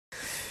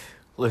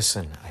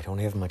Listen, I don't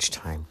have much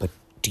time, but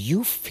do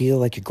you feel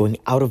like you're going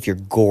out of your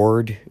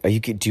gourd?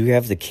 Do you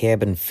have the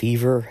cabin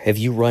fever? Have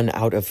you run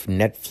out of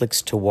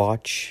Netflix to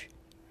watch?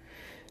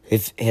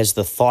 Has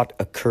the thought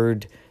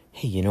occurred,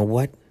 hey, you know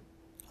what?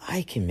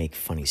 I can make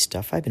funny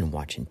stuff. I've been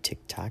watching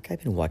TikTok.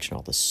 I've been watching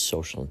all the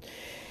social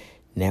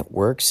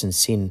networks and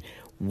seeing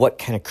what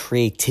kind of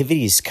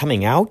creativity is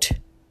coming out.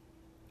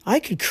 I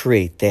could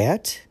create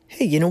that.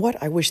 Hey, you know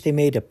what? I wish they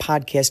made a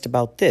podcast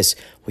about this.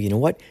 Well, you know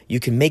what?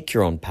 You can make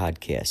your own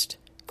podcast.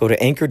 Go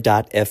to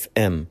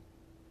anchor.fm.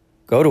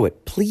 Go to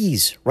it,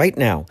 please, right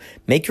now.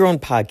 Make your own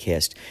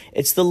podcast.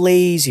 It's the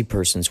lazy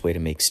person's way to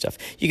make stuff.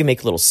 You can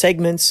make little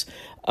segments.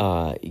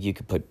 You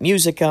can put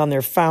music on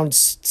there, found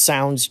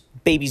sounds,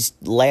 babies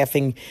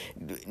laughing,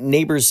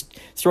 neighbors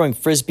throwing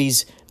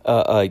frisbees,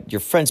 your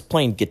friends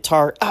playing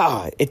guitar.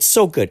 It's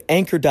so good.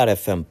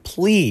 Anchor.fm.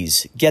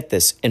 Please get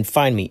this and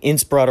find me.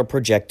 Inspirato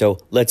Projecto.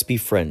 Let's be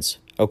friends.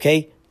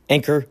 Okay?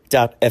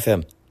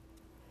 Anchor.fm.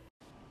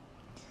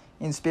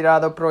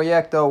 Inspirato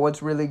Proyecto,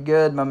 what's really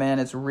good, my man?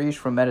 It's Rish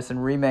from Medicine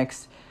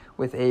Remix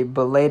with a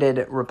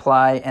belated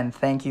reply and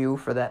thank you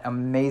for that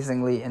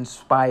amazingly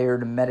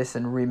inspired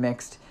Medicine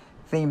Remixed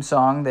theme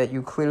song that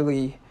you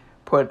clearly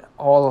put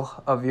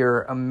all of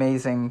your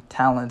amazing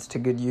talents to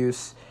good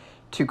use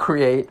to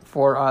create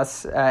for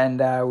us, and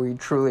we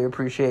truly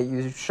appreciate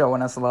you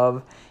showing us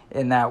love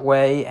in that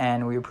way,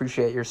 and we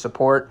appreciate your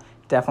support.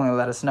 Definitely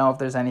let us know if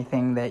there's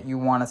anything that you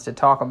want us to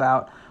talk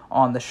about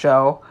on the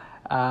show.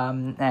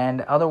 And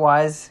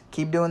otherwise,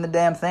 keep doing the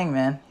damn thing,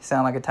 man. You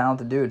sound like a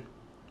talented dude.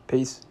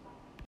 Peace.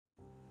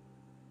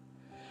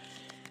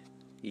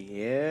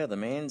 Yeah, the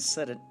man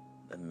said it.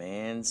 The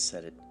man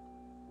said it.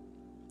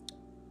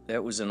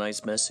 That was a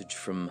nice message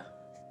from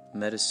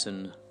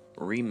Medicine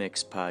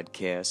Remix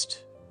Podcast.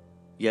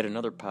 Yet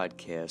another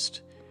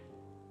podcast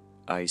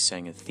I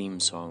sang a theme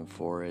song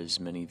for. As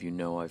many of you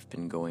know, I've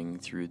been going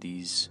through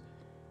these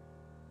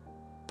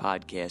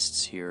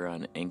podcasts here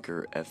on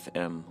Anchor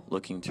FM,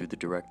 looking through the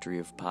directory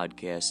of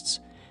podcasts,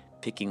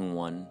 picking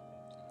one.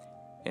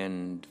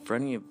 And for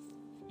any of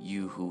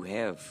you who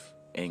have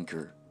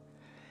Anchor,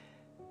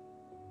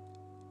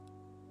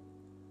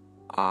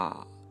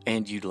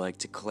 and you'd like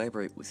to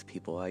collaborate with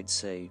people, I'd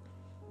say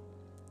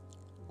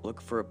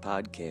look for a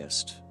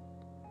podcast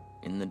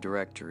in the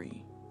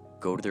directory.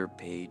 Go to their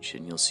page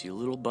and you'll see a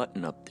little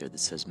button up there that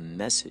says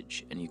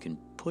message, and you can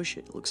push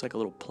it. It looks like a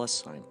little plus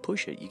sign.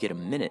 Push it. You get a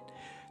minute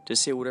to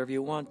say whatever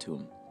you want to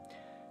them.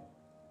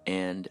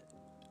 And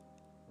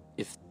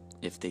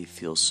if they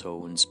feel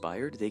so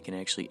inspired, they can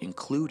actually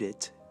include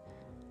it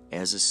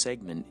as a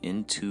segment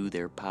into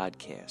their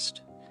podcast.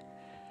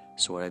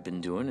 So what I've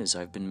been doing is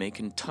I've been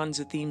making tons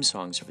of theme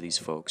songs for these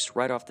folks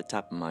right off the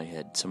top of my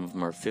head. Some of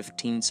them are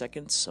 15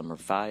 seconds, some are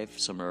 5,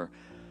 some are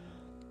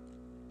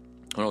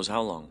who knows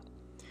how long.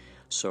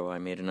 So I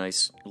made a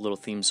nice little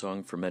theme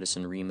song for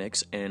Medicine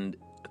Remix, and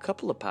a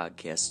couple of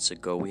podcasts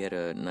ago we had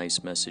a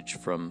nice message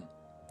from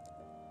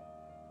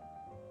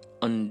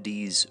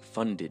Undies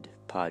Funded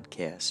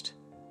podcast.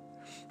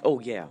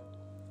 Oh yeah,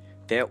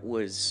 that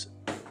was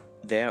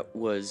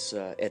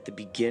at the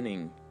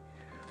beginning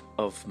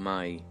of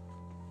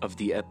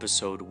the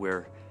episode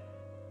where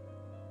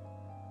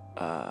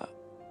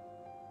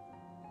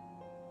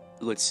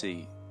let's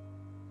see,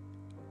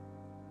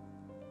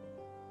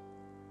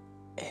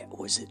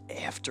 was it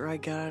after I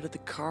got out of the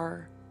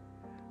car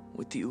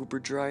with the Uber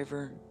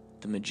driver,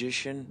 the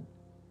magician?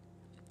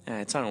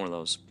 It's not one of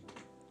those.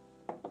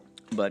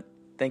 But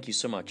thank you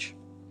so much,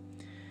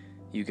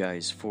 you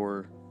guys,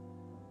 for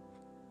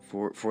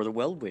the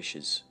well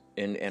wishes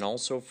and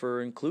also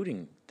for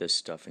including this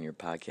stuff in your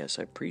podcast.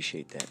 I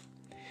appreciate that.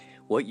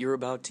 What you're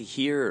about to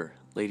hear,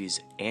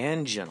 ladies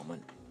and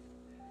gentlemen,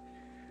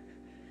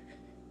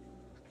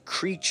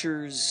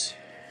 creatures,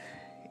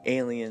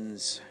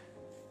 aliens,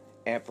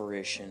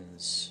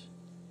 apparitions,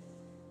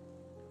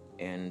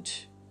 and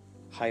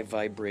high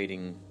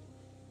vibrating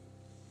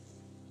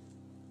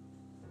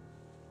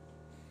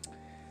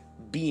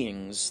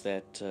beings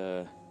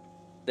that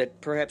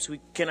perhaps we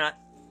cannot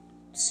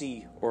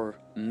see or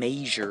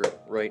measure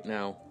right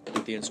now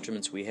with the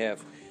instruments we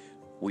have.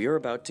 We are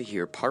about to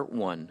hear part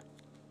 1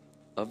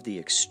 of the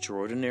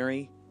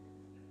extraordinary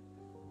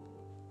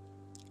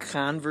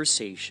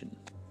conversation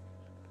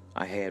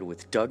I had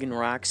with Doug and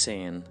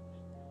Roxanne,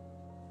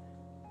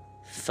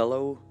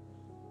 fellow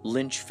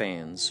Lynch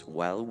fans,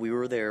 while we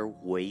were there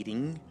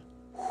waiting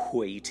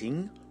for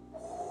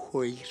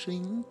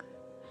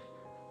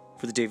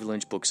the David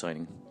Lynch book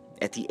signing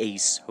at the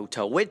Ace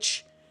Hotel,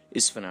 which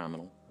is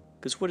phenomenal.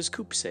 Because what does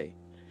Coop say?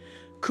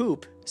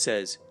 Coop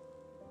says,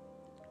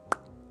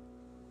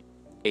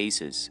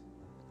 Aces.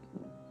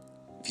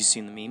 Have you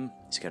seen the meme?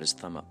 He's got his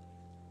thumb up.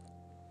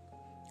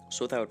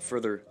 So without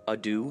further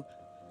ado,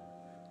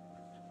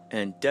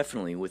 and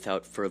definitely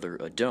without further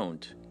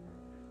adon't,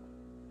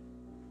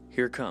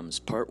 here comes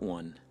part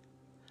 1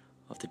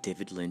 of the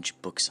David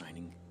Lynch book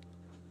signing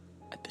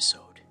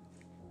episode.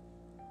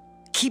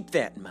 Keep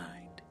that in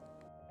mind.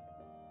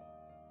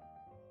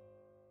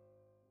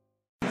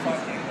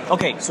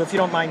 Okay, so if you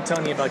don't mind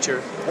telling me about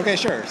your... Okay,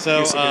 sure.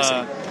 So,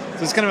 synchronicity.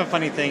 so it's kind of a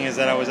funny thing is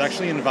that I was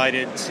actually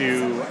invited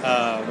to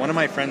one of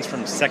my friends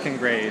from second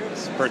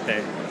grade's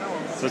birthday.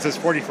 So it's his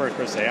 41st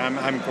birthday.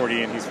 I'm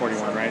 40 and he's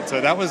 41, right? So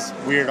that was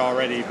weird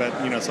already, but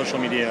social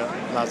media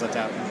allows that to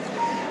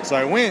happen. So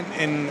I went,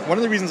 and one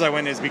of the reasons I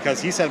went is because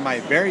he said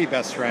my very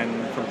best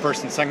friend from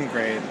first and second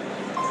grade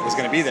was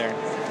going to be there.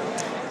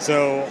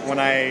 So when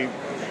I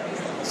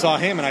saw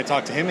him and I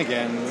talked to him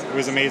again, it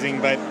was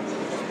amazing. But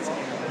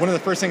one of the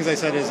first things I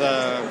said is,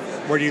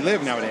 where do you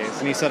live nowadays?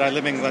 And he said, I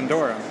live in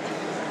Glendora.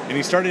 And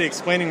he started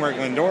explaining where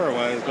Glendora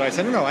was, but I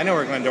said, no, I know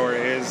where Glendora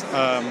is.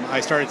 I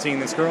started seeing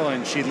this girl,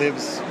 and she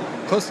lives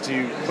close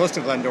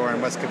to Glendora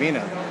in West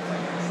Covina.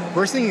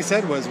 First thing he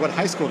said was, what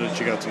high school did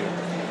she go to?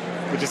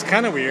 Which is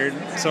kind of weird.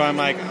 So I'm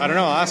like, I don't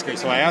know, I'll ask her.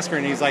 So I asked her,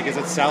 and he's like, is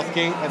it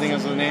Southgate? I think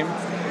was the name.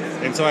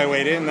 And so I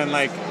waited, and then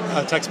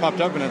a text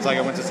popped up, and it's like,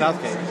 I went to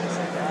Southgate.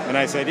 And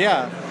I said,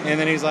 yeah. And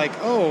then he's like,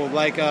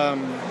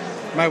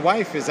 my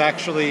wife was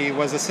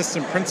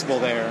assistant principal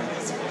there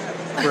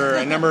for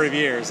a number of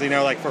years,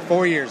 for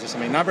 4 years or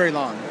something, not very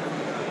long.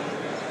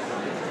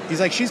 He's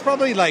like, she's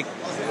probably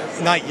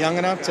not young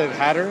enough to have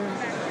had her.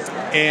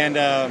 And,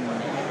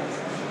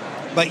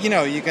 but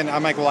you can,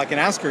 I'm like, well, I can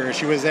ask her.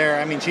 She was there.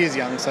 I mean, she is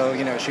young, so,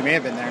 she may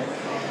have been there.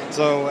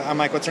 So I'm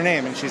like, what's her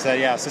name? And she said,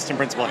 yeah, Assistant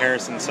Principal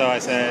Harrison. So I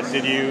said,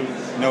 did you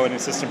know an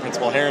Assistant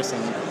Principal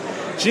Harrison?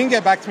 She didn't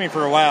get back to me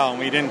for a while, and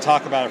we didn't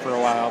talk about it for a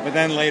while. But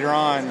then later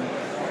on,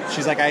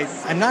 she's like,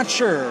 I'm not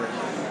sure.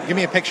 Give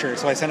me a picture.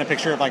 So I sent a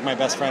picture of my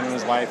best friend and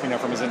his wife,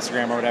 from his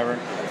Instagram or whatever.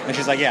 And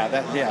she's like,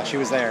 yeah, she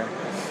was there.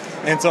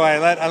 And so I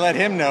let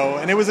him know.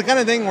 And it was the kind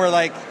of thing where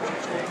it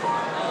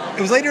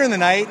was later in the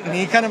night, and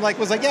he kind of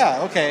was like,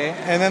 yeah, okay.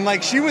 And then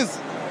she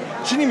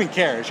didn't even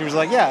care. She was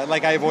like, yeah,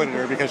 I avoided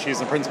her because she's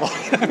the principal.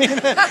 I mean,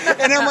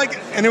 and I'm like,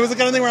 and it was the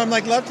kind of thing where I'm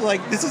left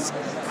this is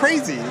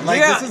crazy.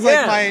 This is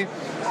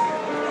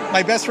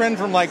my best friend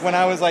from when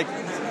I was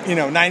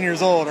 9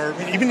 years old, or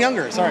even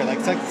younger. Sorry,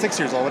 6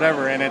 years old,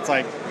 whatever. And it's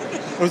it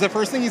was the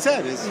first thing he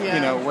said is,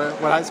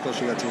 what high school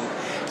she got to.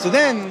 So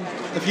then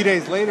a few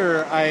days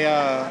later,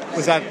 I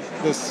was at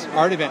this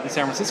art event in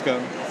San Francisco,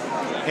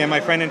 and my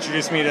friend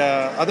introduced me to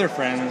other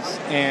friends,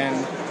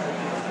 and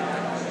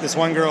this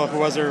one girl who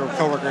was her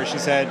coworker, she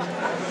said,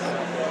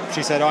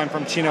 oh, I'm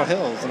from Chino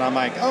Hills. And I'm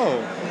like, oh.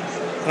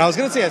 And I was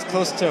going to say it's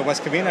close to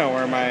West Covina,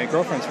 where my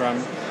girlfriend's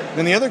from.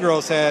 Then the other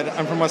girl said,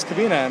 I'm from West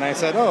Covina. And I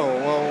said, oh,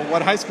 well,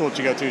 what high school did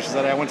you go to? She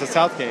said, I went to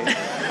Southgate.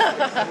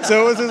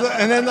 So it was,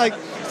 and then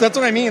that's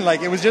what I mean.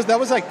 That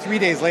was 4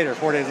 days later.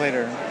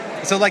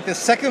 So the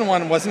second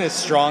one wasn't as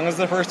strong as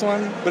the first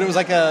one, but it was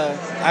a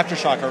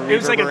aftershock, a reverberation. It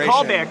was a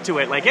callback to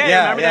it.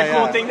 Remember that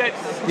cool thing that...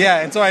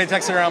 Yeah, and so I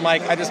texted her, I'm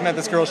like, I just met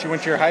this girl, she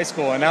went to your high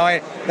school, and now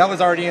that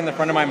was already in the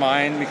front of my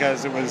mind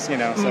because it was, so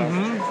that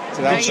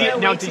was...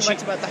 Now, did she,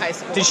 about the high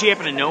school. Did she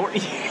happen to know her?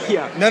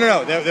 Yeah.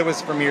 No, that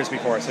was from years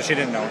before, so she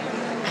didn't know her.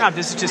 God,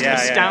 this is just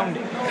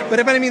astounding. Yeah.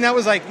 But I mean, that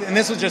was and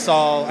this was just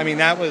all,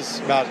 that was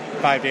about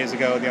 5 days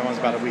ago, the other one was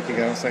about a week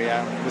ago, so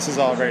yeah, this is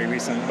all very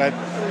recent, but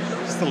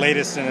just the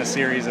latest in a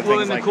series of things like that.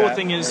 Well, and the cool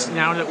thing is,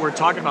 now that we're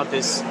talking about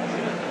this,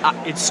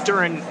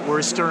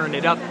 we're stirring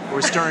it up.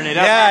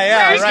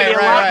 Yeah, There's gonna be a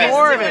lot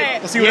more of it.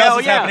 We'll see what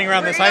else is happening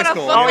around this high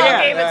school.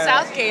 Game at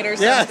Southgate or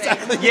something. Yeah,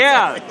 exactly.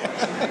 Yeah.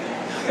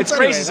 It's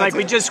crazy.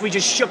 It's we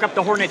just shook up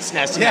the hornet's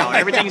nest now.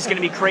 Everything's going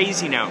to be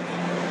crazy now.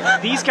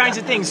 These kinds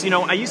of things,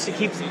 I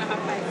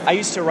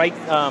used to write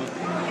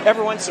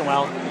every once in a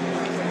while.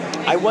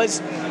 I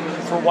was,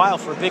 for a while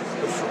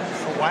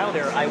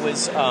there, I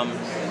was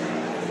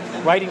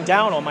writing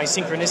down all my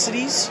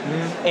synchronicities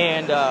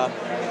and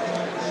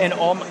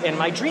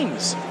my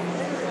dreams.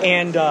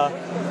 And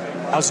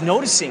I was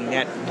noticing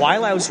that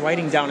while I was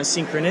writing down a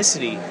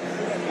synchronicity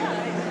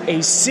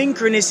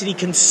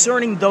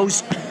concerning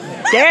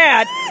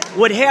that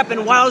would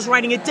happen while I was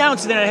writing it down.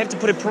 So then I'd have to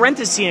put a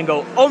parenthesis and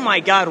go, oh my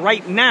God,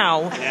 right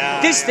now,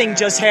 this thing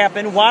just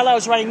happened while I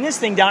was writing this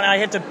thing down. And I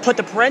had to put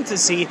the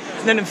parenthesis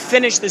and then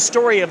finish the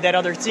story of that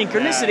other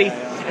synchronicity.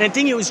 And I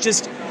think it was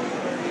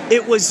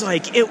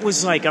like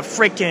a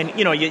freaking,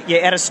 you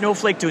add a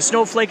snowflake to a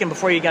snowflake, and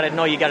before you got to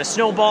know, you got a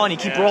snowball, and you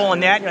keep rolling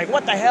that, and you're like,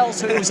 what the hell?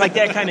 So it was like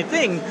that kind of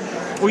thing,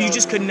 where you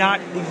just could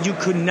not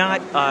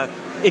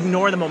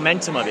ignore the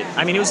momentum of it.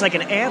 I mean, it was like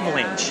an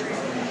avalanche.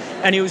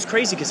 And it was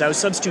crazy because I was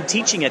substitute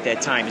teaching at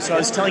that time. So I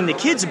was telling the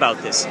kids about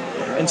this.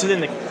 And so then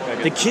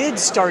the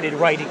kids started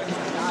writing.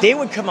 They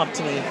would come up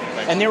to me,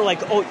 and they were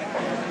like,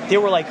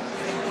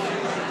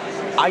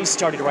 I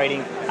started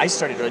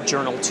a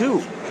journal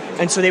too.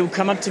 And so they would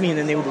come up to me, and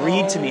then they would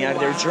read to me out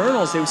of their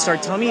journals. They would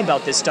start telling me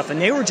about this stuff,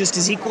 and they were just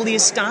as equally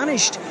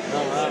astonished,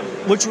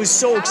 which was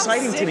so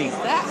exciting to me.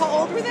 How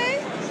old were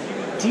they?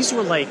 These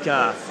were like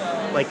 10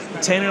 and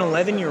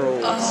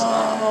 11-year-olds.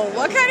 Oh,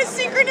 what kind of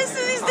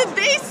synchronicities did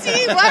they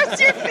see?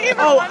 What's your favorite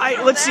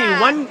one? Let's see.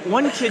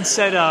 One kid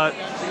said,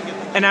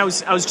 and I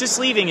was just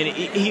leaving, and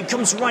he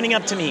comes running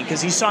up to me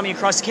because he saw me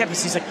across the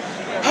campus. He's like,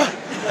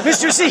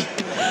 Mr. C,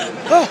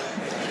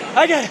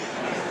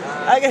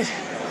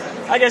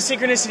 I got a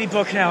synchronicity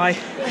book now.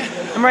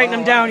 I'm writing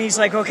them down. He's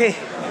like, okay,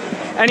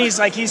 And he's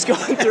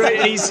going through it,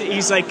 and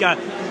he's like,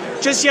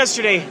 just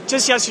yesterday,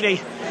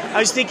 I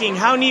was thinking,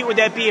 how neat would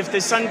that be if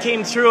the sun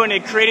came through and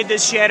it created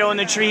this shadow in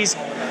the trees,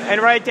 and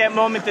right at that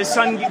moment the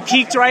sun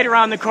peeked right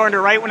around the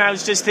corner, right when I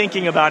was just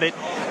thinking about it.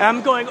 And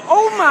I'm going,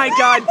 oh my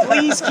God,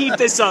 please keep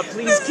this up.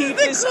 Please keep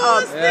this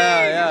up.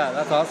 Yeah,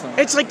 that's awesome.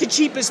 It's like the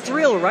cheapest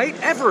thrill, right?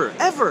 Ever.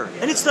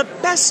 And it's the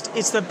best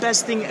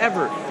thing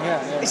ever.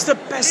 Yeah. It's the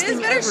best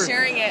thing ever. It is better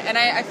sharing it, and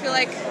I feel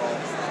like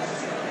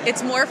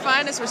it's more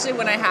fun, especially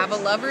when I have a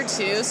lover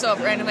too. So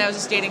randomly I was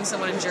just dating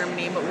someone in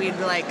Germany, but we'd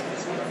be like,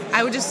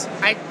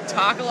 I'd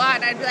talk a lot,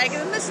 and I'd be like,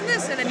 and this,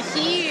 and then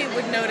he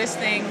would notice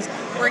things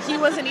where he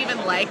wasn't even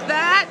like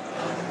that,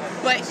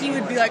 but he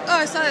would be like, oh,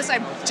 I saw this, I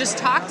just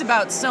talked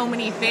about so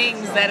many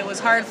things that it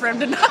was hard for him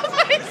to not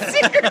find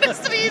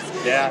synchronicities.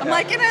 I'm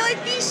like, and I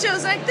like these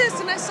shows like this,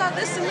 and I saw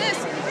this and this.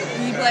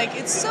 And he'd be like,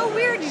 it's so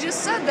weird you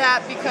just said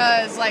that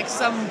because like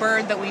some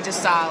bird that we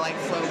just saw like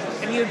flew,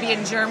 and he would be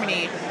in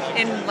Germany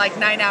in like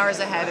 9 hours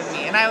ahead of me,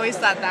 and I always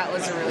thought that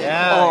was really cool.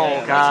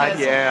 Oh God,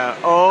 yeah.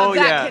 Oh of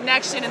that yeah.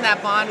 connection and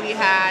that bond we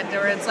had,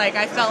 where it's like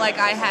I felt like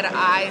I had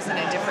eyes in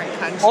a different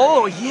country.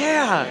 Oh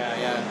yeah.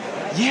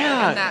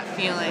 And that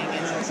feeling.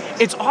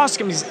 It's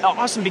awesome. It's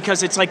awesome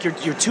because it's like you're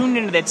tuned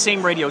into that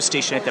same radio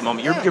station at that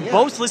moment. You're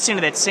both listening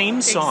to that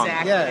same song.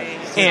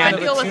 Exactly. And I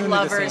feel with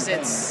lovers,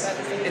 it's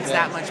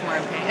that much more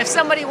pain. If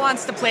somebody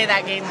wants to play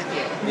that game with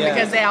you,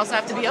 because they also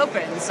have to be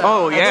open. So.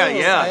 Oh yeah.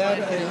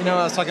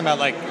 I was talking about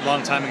like a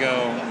long time ago.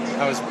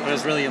 I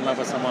was really in love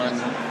with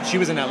someone. She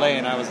was in LA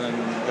and I was in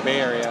the Bay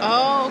Area.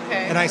 Oh,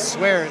 okay. And I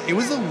swear it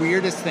was the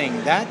weirdest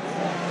thing. That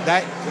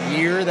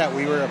year that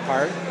we were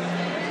apart,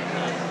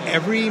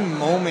 every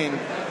moment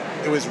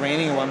it was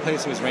raining in one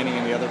place, it was raining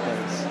in the other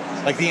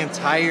place. Like the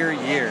entire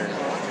year.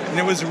 And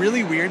it was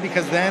really weird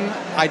because then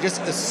I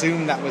just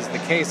assumed that was the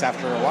case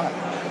after a while.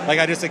 Like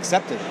I just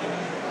accepted it.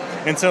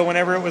 And so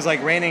whenever it was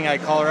like raining,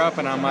 I'd call her up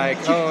and I'm like,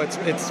 oh,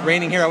 it's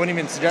raining here. I wouldn't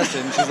even suggest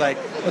it. And she's like,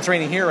 well, it's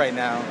raining here right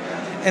now.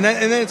 And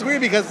then it's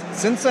weird because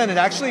since then it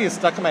actually is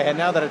stuck in my head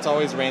now that it's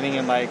always raining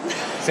in like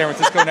San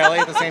Francisco and LA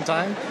at the same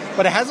time.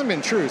 But it hasn't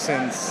been true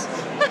since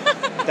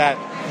that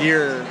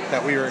year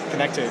that we were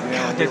connected. You know,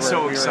 God, that's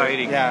so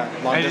exciting.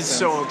 Long It distance. is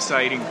so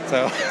exciting.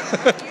 So.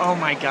 Oh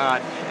my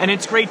God. And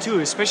it's great too,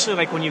 especially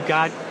like when you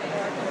got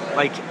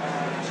like,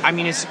 I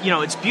mean, it's, you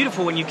know, it's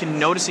beautiful when you can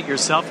notice it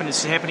yourself and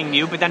it's happening to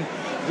you, but then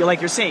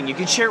you're saying, you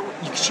can share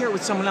it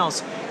with someone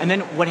else, and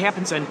then what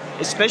happens then,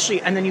 especially,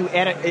 and then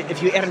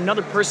if you add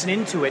another person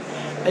into it,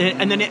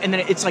 and then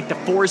it's like the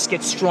force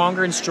gets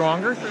stronger and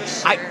stronger. Sure.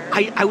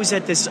 I was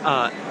at this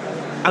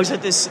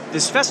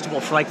festival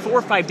for like 4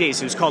 or 5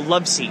 days. It was called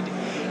Love Seed,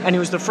 and it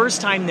was the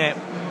first time that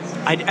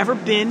I'd ever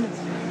been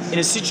in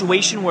a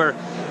situation where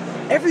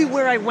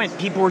everywhere I went,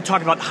 people were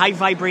talking about high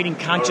vibrating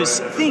conscious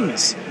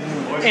things,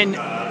 and.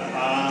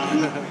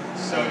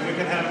 So if we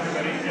could have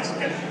everybody just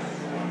get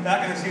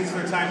back in the seats for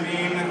the time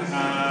being,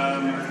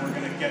 we're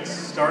going to get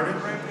started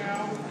right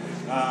now.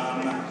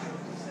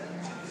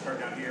 Start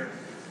down here.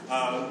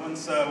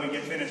 Once we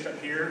get finished up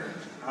here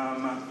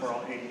for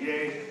all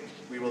ADA,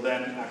 we will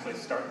then actually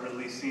start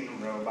releasing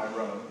row by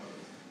row.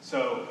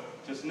 So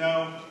just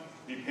know,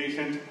 be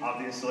patient,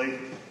 obviously.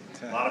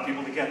 A lot of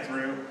people to get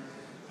through.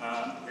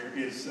 There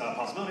is a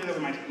possibility that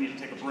we might need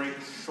to take a break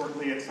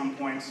shortly at some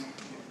point.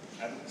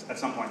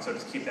 So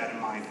just keep that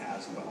in mind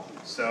as well.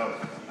 So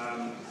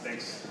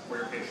thanks for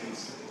your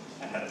patience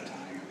ahead of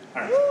time.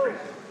 All right,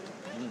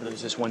 great.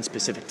 There's this one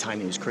specific time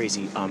that was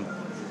crazy.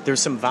 There's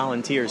some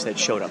volunteers that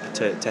showed up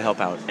to help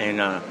out, and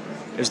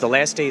it was the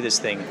last day of this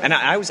thing. And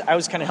I was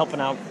kind of helping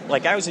out.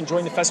 Like I was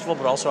enjoying the festival,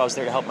 but also I was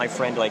there to help my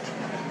friend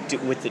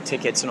with the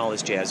tickets and all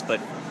this jazz. But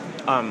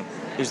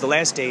it was the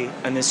last day,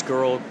 and this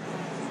girl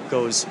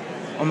goes,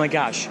 oh my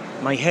gosh,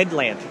 my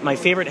headlamp, my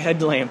favorite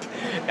headlamp.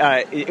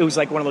 It was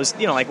like one of those,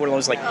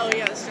 like. Oh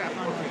yeah, the strap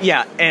on.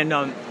 Yeah,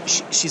 and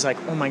she's like,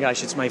 oh my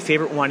gosh, it's my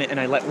favorite one, and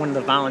I let one of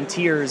the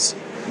volunteers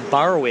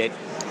borrow it.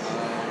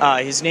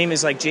 His name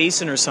is like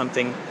Jason or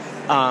something.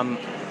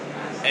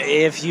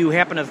 If you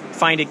happen to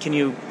find it, can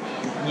you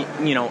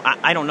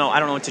I don't know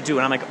what to do.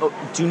 And I'm like, oh,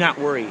 do not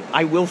worry,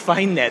 I will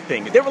find that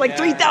thing. There were like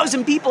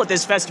 3,000 people at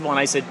this festival, and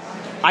I said,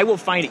 I will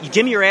find it. You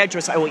give me your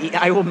address, I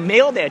will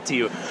mail that to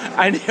you.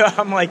 And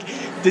I'm like,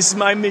 this is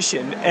my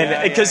mission.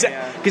 And because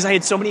I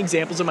had so many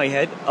examples in my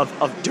head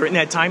of during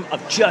that time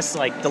of just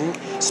like the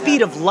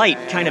speed of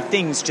light kind of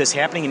things just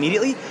happening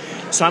immediately.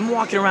 So I'm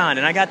walking around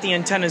and I got the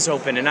antennas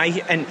open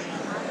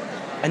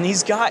and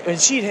these guys, and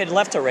she had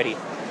left already,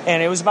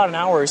 and it was about an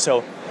hour or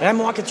so. And I'm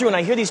walking through and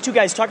I hear these two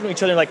guys talking to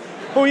each other like,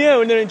 oh yeah,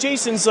 and then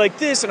Jason's like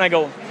this, and I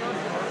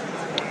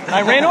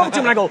ran over to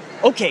him and I go,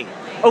 okay.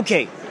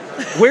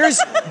 Where's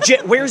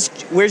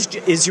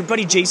is your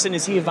buddy Jason?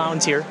 Is he a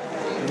volunteer?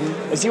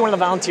 Is he one of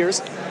the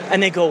volunteers?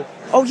 And they go,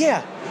 oh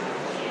yeah.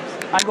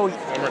 I go,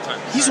 one more time.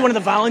 He's one of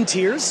the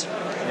volunteers?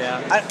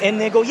 Yeah.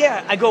 And they go,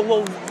 yeah. I go,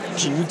 well,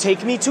 can you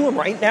take me to him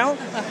right now?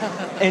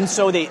 And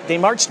so they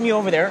marched me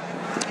over there,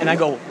 and I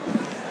go,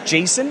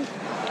 Jason,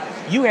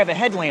 you have a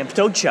headlamp,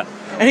 don't you?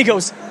 And he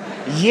goes,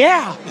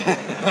 Yeah.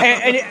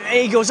 And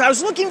he goes, I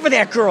was looking for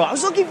that girl.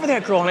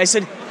 And I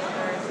said,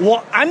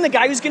 well, I'm the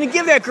guy who's going to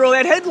give that girl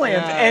that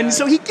headlamp. And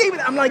so he gave it.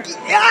 I'm like,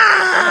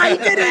 yeah, he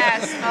did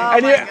it.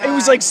 And it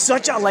was like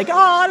such a, like, oh,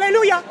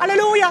 hallelujah,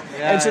 hallelujah.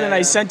 And so then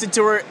I sent it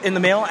to her in the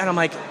mail, and I'm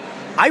like,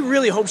 I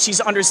really hope she's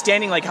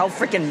understanding, like, how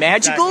freaking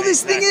magical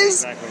this thing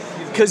is.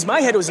 Because my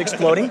head was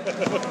exploding.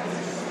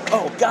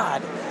 Oh,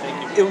 God.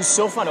 It was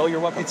so fun. Oh, you're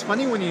welcome. It's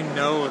funny when you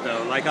know,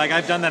 though. Like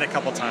I've done that a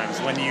couple times.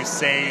 When you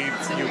say,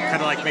 you kind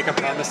of like make a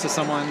promise to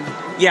someone.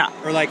 Yeah.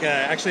 Or like,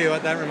 actually,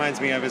 what that reminds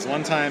me of is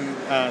one time.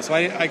 So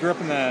I grew up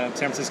in the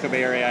San Francisco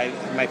Bay Area.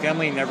 My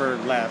family never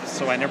left,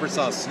 so I never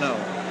saw snow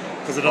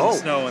because it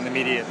doesn't snow in the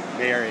immediate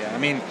Bay Area. I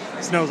mean,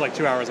 snow's like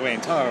 2 hours away in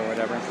Tahoe or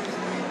whatever.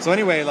 So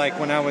anyway, like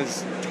when I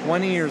was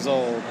 20 years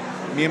old,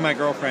 me and my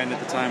girlfriend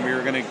at the time, we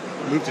were going to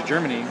move to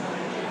Germany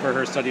for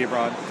her study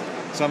abroad.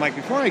 So I'm like,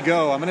 before I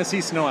go, I'm going to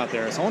see snow out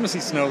there. So I want to see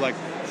snow, like,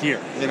 here.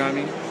 You know what I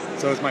mean?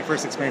 So it was my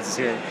first experiences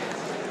here.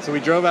 So we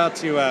drove out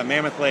to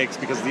Mammoth Lakes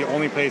because it's the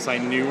only place I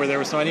knew where there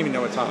was snow. I didn't even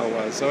know what Tahoe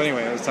was. So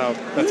anyway, that's how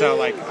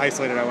like,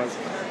 isolated I was.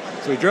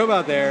 So we drove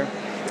out there,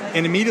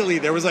 and immediately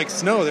there was, like,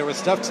 snow. There was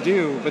stuff to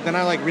do. But then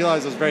I, like,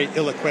 realized I was very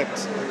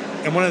ill-equipped.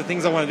 And one of the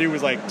things I wanted to do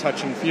was, like,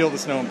 touch and feel the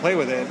snow and play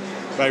with it.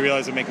 But I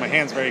realized it would make my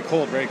hands very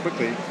cold very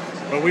quickly.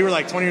 But we were,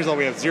 like, 20 years old.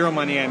 We have zero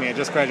money. I mean, I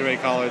just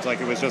graduated college.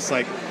 Like, it was just,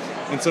 like...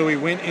 And so we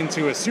went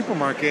into a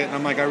supermarket, and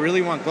I'm like, I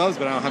really want gloves,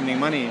 but I don't have any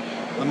money.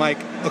 I'm like,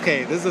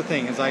 okay, this is the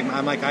thing. Is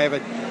I'm like,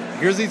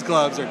 here's these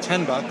gloves, they're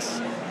 $10,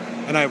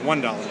 and I have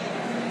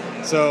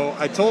 $1. So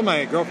I told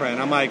my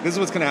girlfriend, I'm like, this is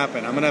what's going to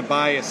happen. I'm going to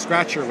buy a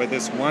scratcher with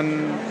this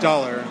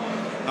 $1.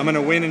 I'm going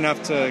to win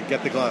enough to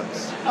get the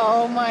gloves.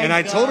 Oh my god. And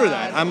I told her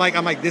that. I'm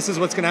like, this is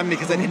what's going to happen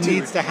because it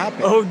needs to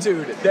happen. Oh,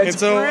 dude, that's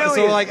brilliant.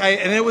 So like,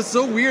 and it was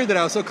so weird that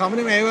I was so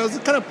confident. I was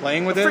kind of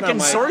playing with it. Freaking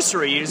like,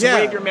 sorcery. You just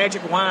wave your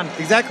magic wand.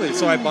 Exactly.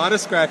 So I bought a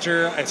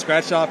scratcher. I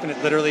scratched off, and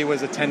it literally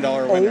was a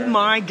 $10 winner. Oh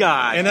my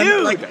god, and then,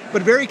 dude! Like,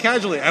 but very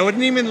casually. I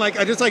wouldn't even like.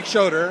 I just like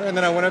showed her, and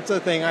then I went up to the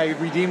thing. I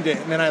redeemed it,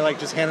 and then I like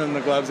just handed them the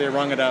gloves. They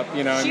rung it up.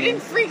 You know. She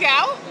didn't freak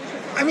out?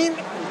 I mean,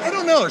 I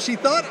don't know. She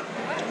thought.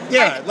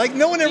 Yeah, like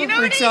no one ever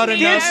freaks out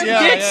enough.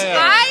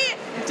 I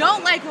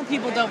don't like when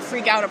people don't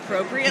freak out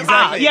appropriately.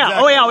 Exactly. Yeah.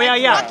 Exactly. Oh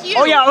yeah. Fuck you.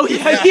 Oh yeah. I'm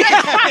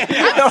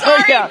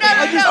sorry. No.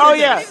 Oh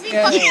yeah.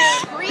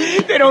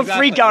 They don't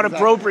freak out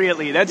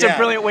appropriatally. That's a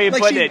brilliant way of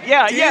putting it.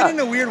 Yeah. In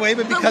a weird way,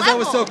 but because I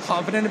was so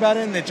confident about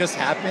it and it just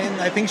happened,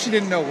 I think she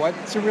didn't know what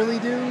to really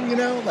do. You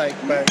know, like.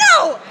 But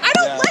no, I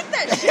don't like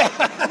that shit.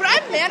 When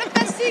I'm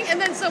manifesting and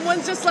then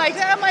someone's just like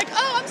that, I'm like,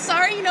 oh, I'm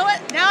sorry. You know what?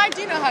 Now I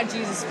do know how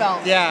Jesus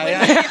felt.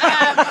 Yeah.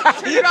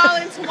 Turn it all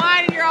into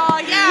wine, and you're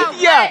all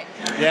Yeah. What?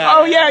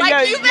 Oh yeah.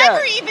 Like you've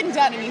never even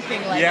done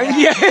anything like that.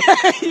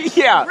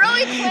 Yeah.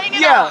 Really playing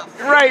it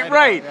off.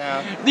 Right.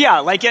 Yeah,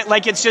 like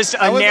it's just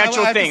a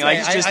natural thing. Like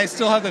it's just. I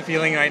still have the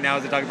feeling right now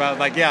as I talk about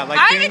like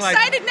I'm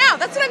excited now.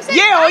 That's what I'm saying.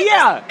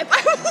 Yeah.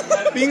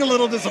 Being a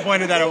little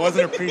disappointed that it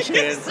wasn't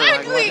appreciated for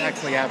like what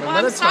actually happened. Well, but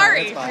I'm it's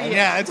sorry. Fine. It's fine. For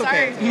Yeah, it's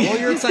okay. Sorry. Well,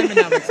 your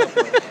excitement now makes up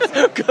for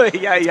it. Good.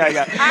 Yeah. I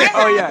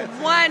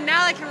have one.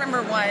 Now I can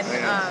remember one.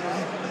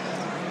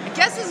 I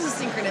guess this is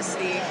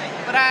synchronicity,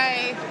 but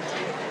I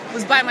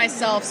was by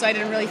myself, so I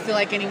didn't really feel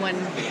like anyone.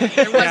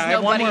 There was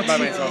nobody by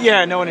myself.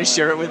 Yeah, no one to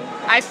share it with.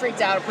 I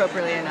freaked out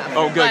appropriately enough.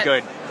 Oh,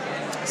 good.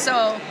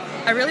 So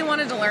I really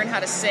wanted to learn how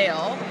to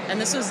sail, and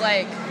this was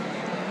like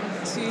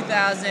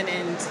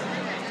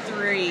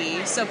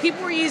 2003. So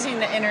people were using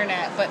the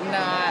internet, but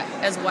not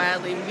as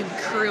widely. We could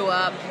crew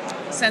up,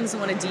 send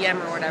someone a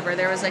DM or whatever.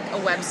 There was like a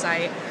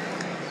website,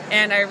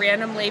 and I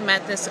randomly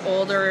met this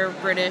older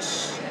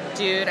British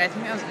dude. I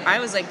think I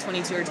was like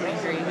 22 or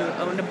 23 who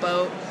owned a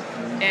boat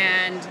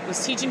and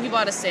was teaching people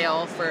how to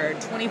sail for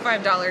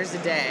 $25 a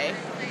day.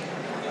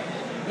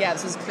 Yeah,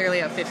 this was clearly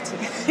a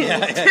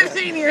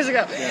 15 years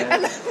ago. Yeah.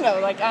 And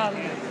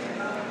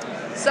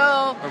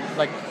so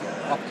Like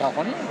off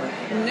California? Or?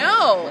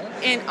 no,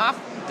 off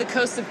the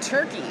coast of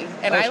Turkey.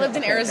 And I lived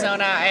in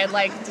Arizona. I had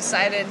like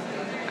decided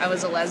I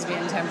was a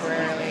lesbian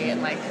temporarily,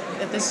 and like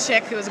that this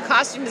chick who was a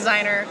costume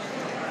designer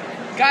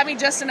got me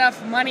just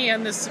enough money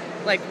on this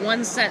like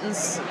one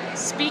sentence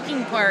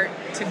speaking part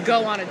to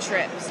go on a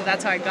trip. So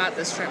that's how I got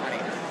this trip money.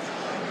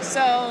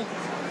 So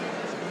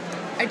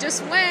I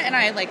just went and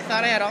I like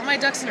thought I had all my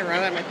ducks in a row, I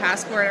had my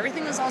passport,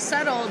 everything was all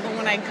settled. But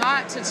when I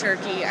got to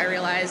Turkey, I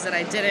realized that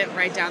I didn't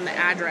write down the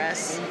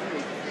address.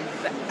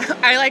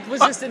 I like was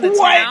just in the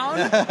town.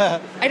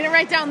 I didn't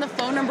write down the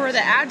phone number or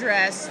the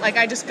address. Like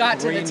I just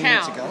got to the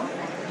town. To go?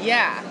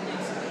 Yeah.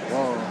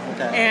 Whoa.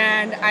 Okay.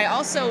 And I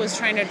also was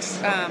trying to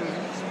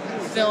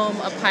film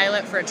a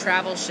pilot for a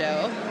travel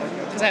show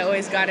because I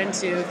always got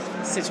into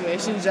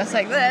situations just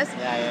like this.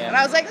 Yeah. And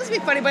I was like, this would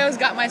be funny, but I always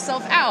got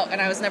myself out,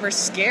 and I was never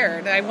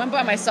scared. I went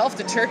by myself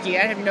to Turkey.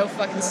 I had no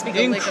fucking speak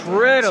a lick of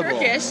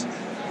Turkish.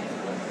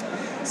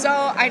 So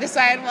I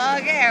decided, well,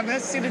 okay, I'm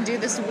just going to do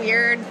this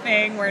weird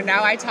thing where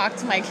now I talk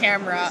to my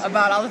camera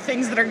about all the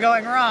things that are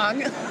going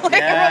wrong.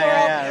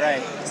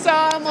 Right. So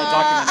I'm so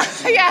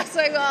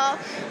I go,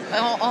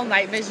 all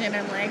night vision.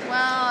 I'm like, well,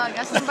 I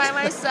guess I'm by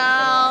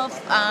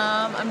myself.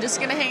 I'm just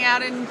gonna hang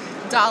out in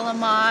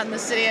Dalaman, the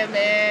city I'm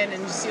in,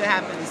 and just see what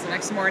happens. The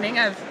next morning,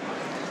 I've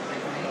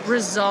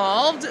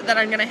resolved that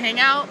I'm gonna hang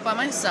out by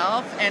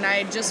myself, and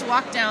I just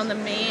walked down the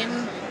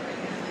main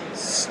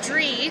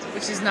street,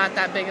 which is not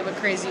that big of a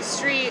crazy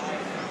street,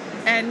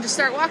 and just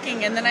start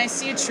walking. And then I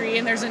see a tree,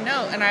 and there's a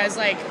note, and I was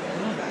like,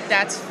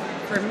 that's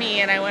for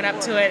me. And I went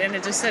up to it, and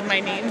it just said my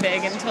name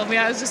big, and told me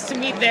I was just to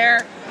meet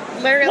there.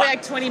 Literally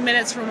like 20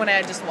 minutes from when I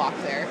had just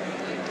walked there.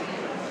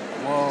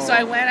 Whoa. So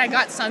I went, I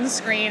got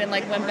sunscreen, and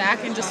like went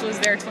back and just was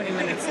there 20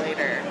 minutes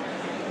later.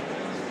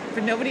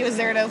 But nobody was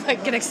there to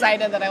like get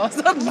excited that I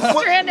wasn't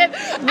stranded.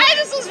 I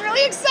just was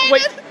really excited.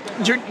 Wait,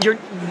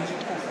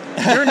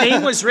 your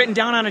name was written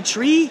down on a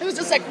tree? It was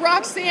just like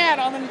Roxanne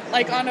on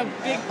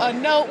a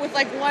note with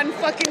like one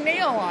fucking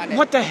nail on it.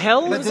 What the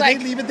hell? But did they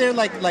leave it there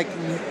like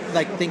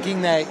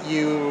thinking that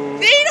you...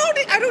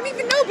 I don't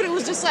even know, but it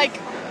was just like...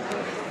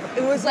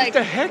 It was like...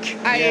 What the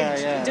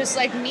heck? Just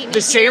like meet me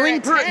the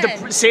sailing here at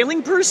 10. the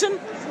sailing person?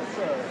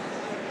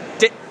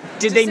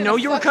 Did they know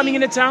you were coming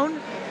into town?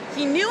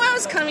 He knew I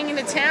was coming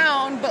into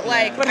town, but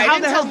like But I how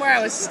didn't the tell hell- him where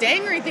I was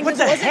staying or anything. What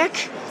the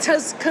heck?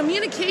 Because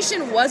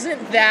communication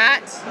wasn't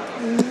that.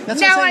 That's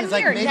Now what I'm I'm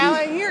saying. here. Maybe, Now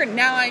I'm here.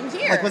 Now I'm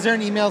here. like, was there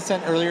an email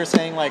sent earlier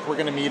saying like we're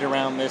gonna meet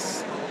around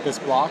this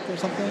block or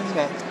something?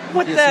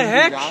 What you the assumed you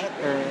heck? got?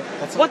 Or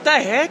that's What the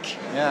heck?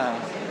 Yeah.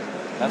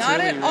 That's Not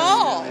really, at really,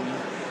 all. really-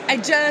 I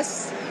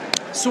just.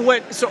 So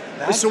what? So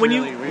That's when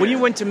really you weird. when you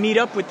went to meet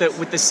up with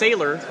the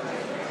sailor,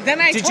 Then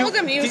I Did told you-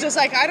 him. He was did- just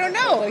like, I don't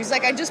know. He's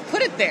like, I just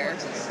put it there.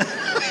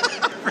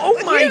 oh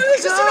my He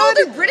was just an god!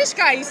 older British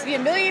guy. He used to be a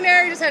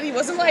millionaire. He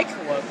wasn't like.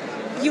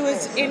 He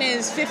was in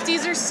his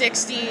 50s or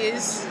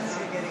 60s.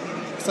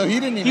 So he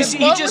didn't even... You His see-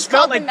 boat just was felt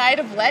called like- the Knight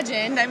of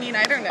Legend. I mean,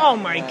 I don't know. Oh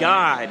my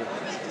god!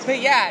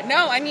 But yeah,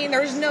 no, I mean,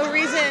 there was no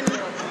reason.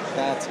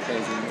 That's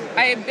crazy.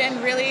 I had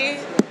been really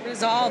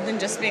resolved in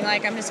just being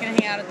like, I'm just going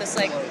to hang out at this,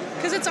 like,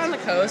 because it's on the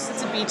coast.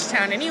 It's a beach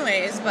town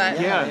anyways, but...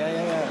 Yeah.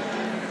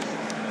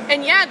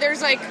 And yeah,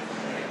 there's like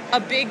a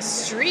big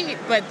street,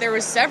 but there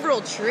was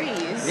several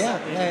trees.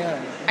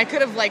 Yeah. I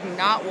could have like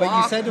not But you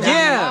walked said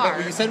that far.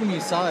 But you said when you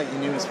saw it, you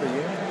knew it was for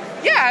you.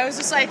 Yeah, I was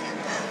just like,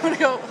 I'm gonna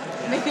go.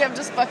 Maybe I'm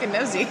just fucking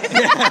nosy.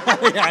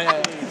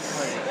 yeah.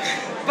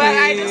 But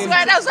I just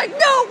went. I was like,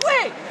 no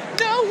way.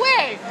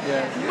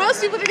 Yeah.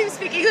 Most people didn't even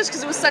speak English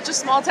because it was such a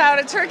small town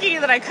in Turkey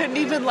that I couldn't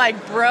even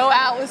like bro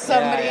out with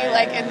somebody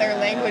in their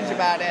language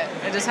about it.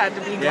 I just had to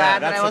be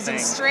glad that that's I the wasn't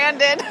thing.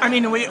 stranded. I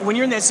mean, when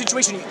you're in that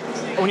situation,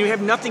 when you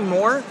have nothing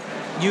more,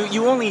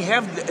 you only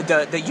have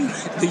the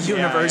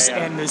universe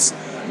yeah. and this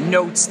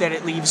notes that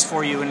it leaves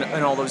for you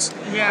and all those.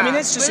 Yeah. I mean,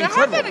 that's just but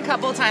incredible. It happened a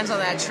couple of times on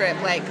that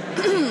trip. Like,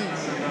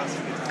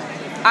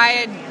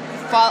 I had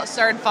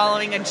started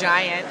following a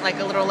giant, like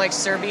a little like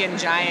Serbian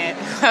giant.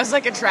 I was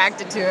like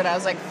attracted to it. I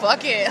was like,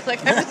 fuck it.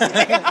 Like, I'm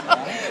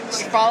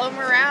just follow him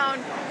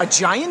around. A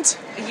giant?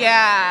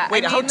 Yeah.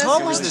 Wait, how this tall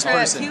whole was this trip,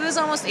 person? He was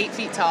almost 8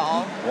 feet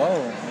tall.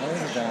 Whoa, that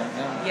was a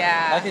giant.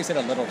 Yeah. I like you said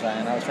a little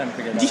giant. I was trying to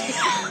figure that out.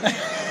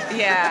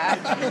 Yeah.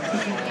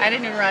 I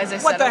didn't even realize I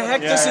said What the it.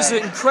 heck? This is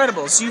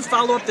incredible. So you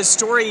follow up the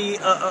story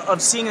of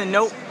seeing a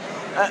note,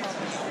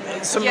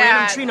 some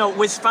random tree note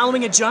with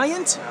following a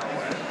giant?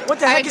 What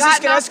the heck is this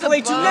going to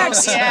escalate to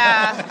next?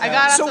 Yeah, I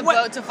got So off the what-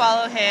 boat to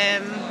follow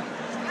him,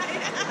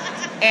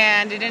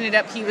 and it ended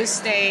up he was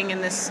staying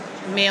in this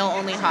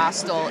male-only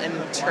hostel in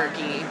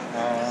Turkey.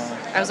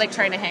 I was like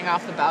trying to hang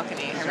off the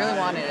balcony. I really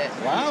wanted it.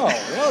 Wow,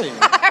 really?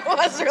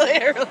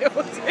 I really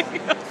was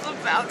hanging off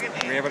the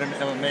balcony. Were you able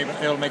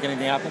to it'll make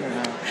anything happen or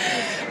no?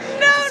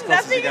 No,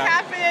 nothing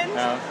happened.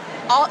 No.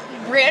 All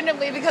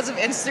randomly because of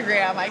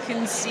Instagram, I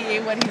can see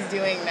what he's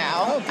doing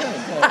now. Oh,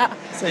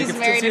 good. So He's you can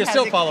married so you're and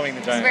still has following the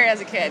He's giant. married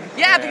as a kid.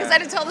 Yeah, because I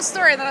didn't tell the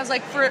story, and then I was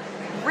like,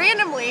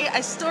 randomly,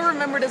 I still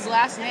remembered his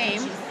last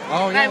name.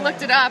 Oh, and yeah. I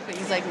looked it up, and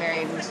he's like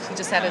married. And he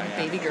just had a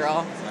baby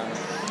girl.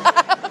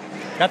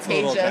 That's a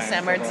little Teja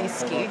giant.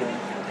 Samardziski.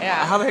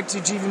 Yeah. How the heck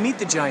did you even meet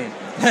the giant?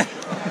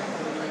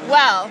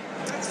 Well,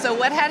 so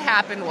what had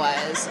happened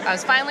was I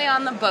was finally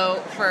on the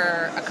boat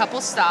for a couple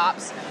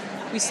stops.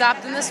 We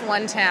stopped in this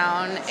one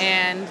town,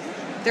 and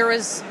there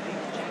was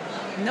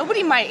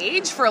nobody my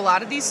age for a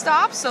lot of these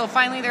stops. So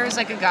finally there was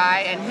like a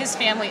guy, and his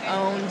family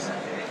owned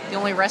the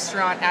only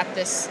restaurant at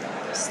this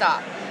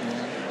stop.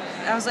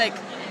 And I was like,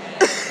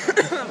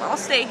 I'll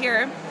stay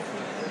here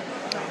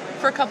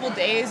for a couple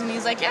days. And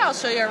he's like, yeah, I'll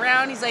show you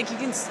around. He's like,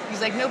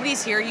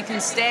 nobody's here. You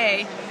can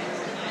stay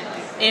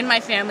in my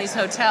family's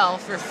hotel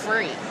for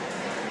free.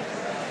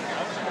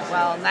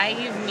 Well,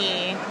 naive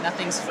me,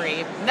 nothing's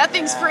free.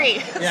 Nothing's free.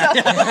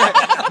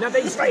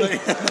 Nothing's free.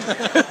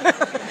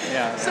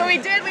 Yeah. So we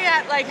did. We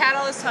had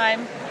all this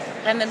time,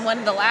 and then one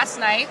of the last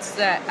nights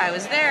that I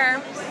was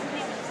there,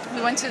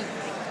 we went to.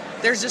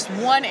 There's just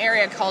one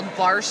area called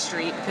Bar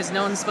Street because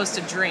no one's supposed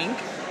to drink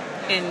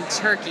in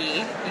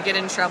Turkey. You get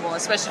in trouble,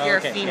 especially if you're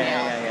a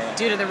female,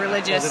 due to the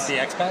religious. Was it the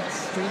expat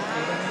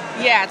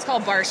street? Yeah, it's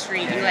called Bar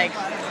Street. You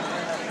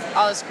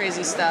all this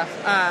crazy stuff.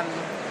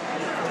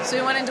 So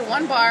we went into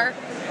one bar,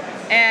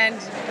 And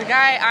the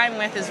guy I'm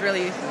with is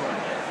really,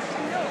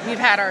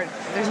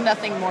 there's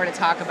nothing more to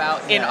talk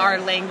about in our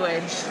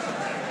language.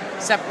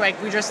 Except,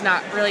 like, we're just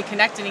not really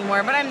connected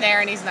anymore. But I'm there,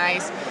 and he's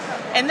nice.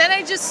 And then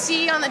I just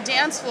see on the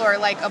dance floor,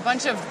 like, a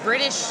bunch of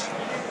British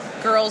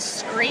girls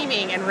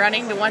screaming and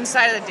running to one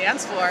side of the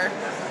dance floor.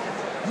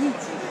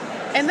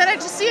 And then I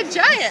just see a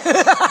giant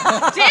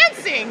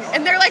dancing.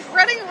 And they're, like,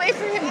 running away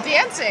from him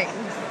dancing.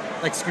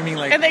 Like screaming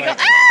like... And they go,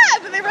 ah!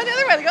 And then they run the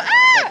other way. They go,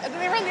 ah! And then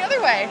they run the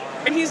other way.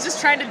 And he's just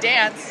trying to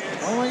dance.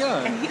 Oh, my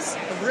God. And he's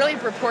a really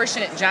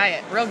proportionate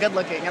giant. Real good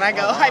looking. And I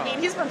go, I mean,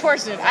 he's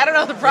proportionate. I don't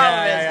know what the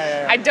problem is.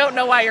 Yeah. I don't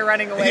know why you're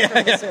running away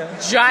from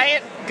this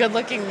giant, good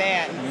looking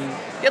man.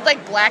 He had,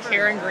 like, black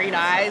hair and green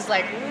eyes.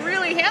 Like,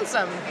 really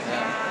handsome.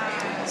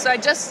 Yeah. So I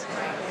just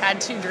had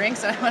 2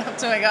 drinks. And I went up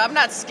to him and I go, I'm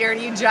not scared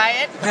of you,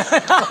 giant.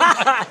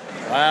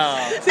 Wow.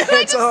 So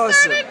I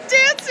just started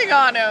dancing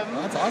on him.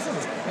 Well, that's awesome.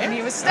 And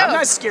he was stoked. I'm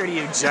not scared of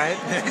you, giant.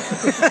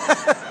 That's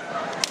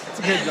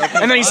a good joke.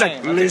 And then he's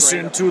like,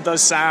 listen to the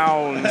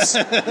sounds.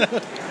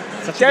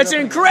 That's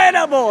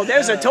incredible.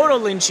 There's a total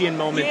Lynchian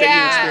moment that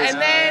you experienced.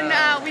 And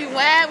then we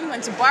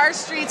went to Bar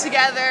Street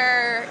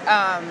together.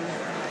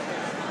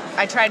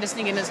 I tried to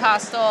sneak in his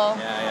hostel.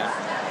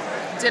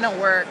 Yeah. Didn't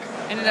work.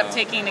 Ended up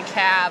taking a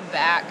cab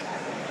back.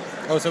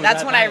 Oh, so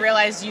that's when I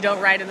realized you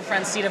don't ride in the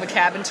front seat of a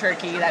cab in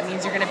Turkey. That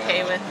means you're going to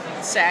pay with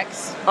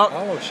sex.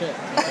 Oh shit.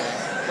 Okay.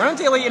 Why don't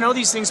they let you know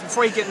these things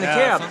before you get in the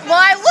cab? Well,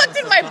 I looked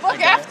in my book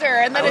after,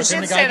 and then it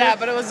did say that, book?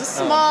 but it was a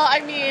small, I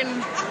mean,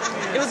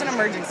 it was an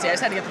emergency. I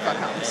just had to get the fuck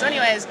home. So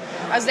anyways,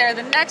 I was there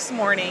the next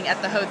morning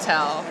at the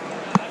hotel.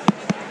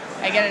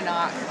 I get a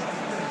knock,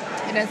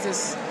 and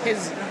it's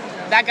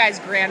that guy's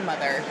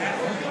grandmother,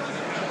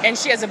 and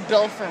she has a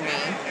bill for me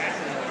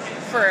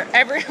for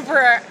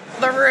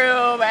the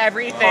room,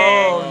 everything.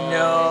 Oh,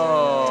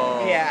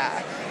 no.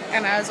 Yeah.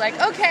 And I was like,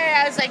 okay.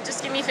 I was like,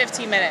 just give me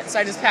 15 minutes. So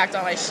I just packed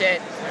all my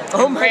shit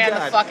Oh and my ran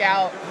God. the fuck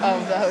out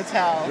of the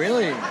hotel.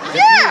 Really?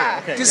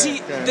 Yeah. Because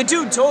the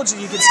dude told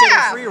you could stay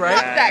there free, right?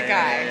 Fuck that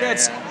guy.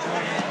 That's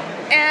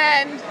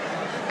And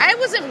I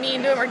wasn't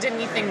mean to him or did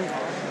anything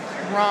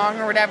wrong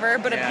or whatever,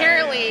 but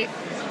apparently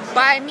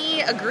by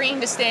me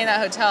agreeing to stay in that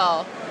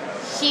hotel,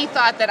 he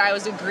thought that I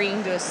was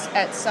agreeing to,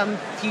 at some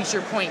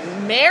future point,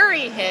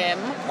 marry him.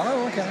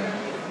 Oh, okay.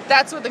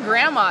 That's what the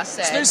grandma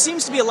said. So there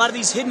seems to be a lot of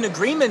these hidden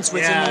agreements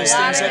within these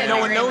yeah. things that no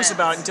one knows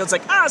about until it's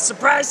like,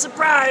 surprise,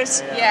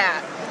 surprise.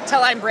 Yeah,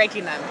 till I'm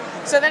breaking them.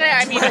 So then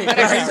I mean,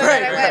 whatever. So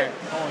then I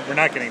went, We're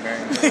not getting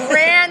married.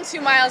 ran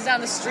 2 miles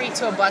down the street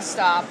to a bus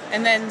stop,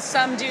 and then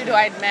some dude who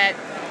I'd met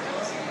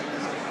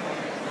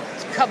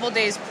a couple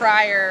days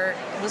prior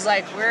was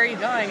like, where are you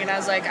going? And I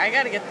was like, I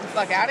gotta get the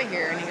fuck out of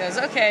here. And he goes,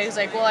 okay. He's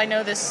like, well, I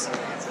know this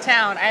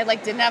town. I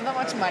didn't have that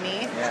much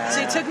money. So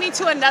he took me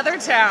to another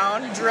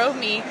town, drove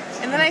me,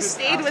 and then I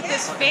stayed with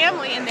this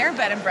family in their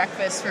bed and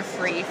breakfast for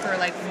free for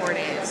like 4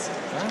 days.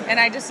 And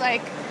I just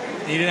like...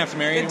 You didn't have to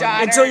marry anyone?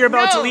 daughter, Until you're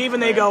about to leave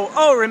and they go,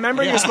 oh,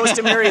 remember you're supposed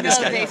to marry this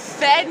guy. They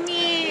fed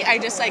me. I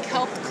just like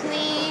helped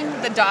clean.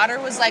 The daughter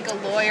was like a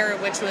lawyer,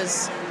 which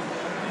was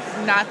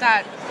not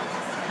that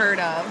heard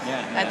of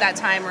at that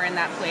time or in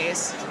that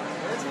place.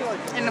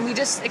 And we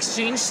just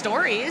exchanged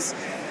stories.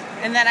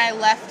 And then I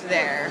left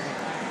there.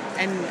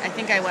 And I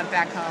think I went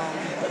back home.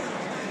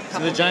 So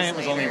the giant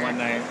was only one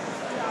night.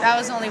 That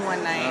was only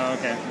one night. Oh,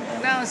 okay.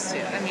 That was 2.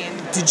 I mean,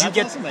 Did you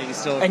get... Awesome that you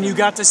still... And you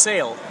got to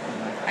sail.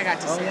 I got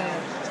to see it.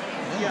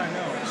 Yeah, I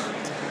know.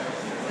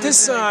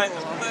 This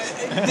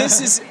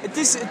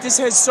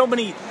has so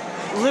many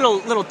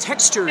little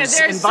textures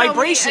and so many-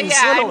 vibrations,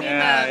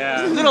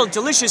 little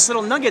delicious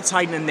little nuggets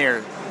hiding in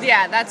there.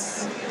 Yeah,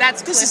 that's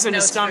This is Cliff an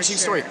Notes astonishing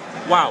for sure. story.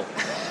 Wow.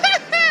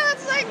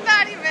 That's like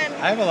not even.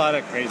 I have a lot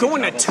of crazy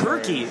Going to travel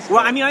Turkey. stories. Well,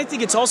 I mean, I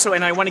think it's also,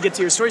 and I want to get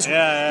to your stories, but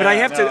I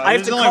have to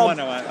there's only call. one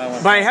I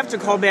want. But I have to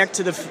call back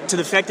to the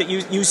fact that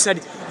you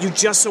said you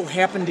just so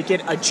happened to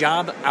get a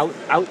job out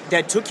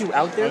that took you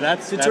out there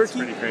That's to Turkey.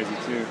 pretty crazy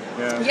too.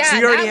 Yeah. Yeah, So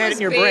you already that had it was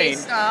in your brain.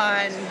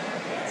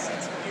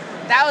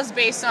 That was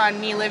based on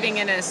me living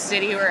in a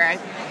city where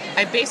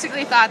I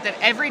basically thought that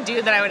every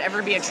dude that I would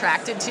ever be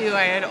attracted to,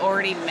 I had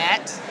already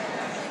met.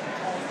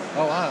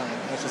 Oh, wow.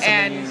 That's just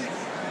And something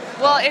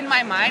well, in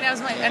my mind, I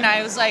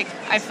was like,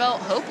 I felt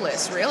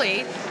hopeless,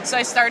 really. So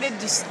I started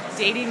just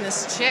dating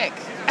this chick.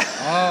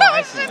 Oh,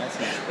 I see.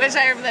 Which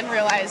I then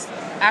realized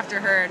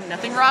after her,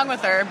 nothing wrong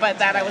with her, but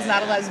that I was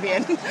not a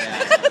lesbian.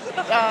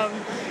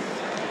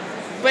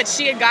 But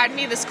she had gotten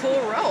me this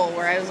cool role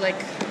where I was like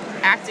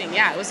acting.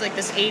 Yeah, it was like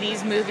this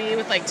 80s movie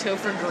with like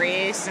Topher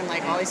Grace and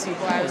like all these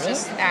people. I was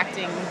just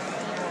acting.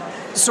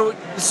 So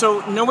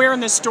nowhere in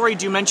this story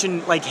do you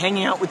mention like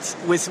hanging out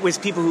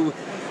with people who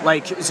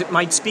like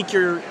might speak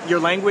your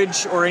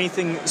language or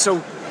anything.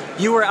 So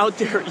you were out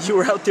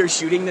there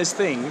shooting this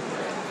thing,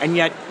 and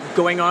yet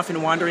going off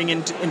and wandering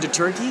into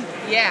Turkey.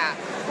 Yeah.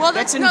 Well,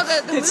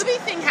 the movie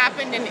thing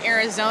happened in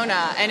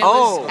Arizona, and it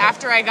was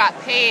after I got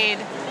paid.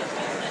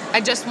 I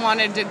just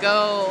wanted to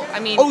go. I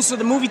mean. Oh, so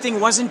the movie thing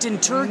wasn't in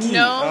Turkey.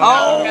 No.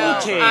 Oh,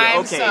 okay. I'm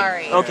okay.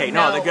 sorry. Okay.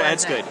 No, it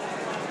that's wasn't.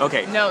 good.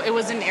 Okay. No, it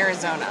was in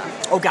Arizona.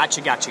 Oh,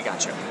 gotcha.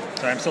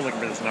 Sorry, I'm still looking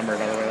for this number,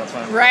 by the way. That's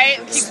fine. Right?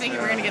 Keep thinking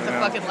we're gonna get the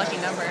fucking lucky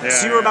number. Yeah.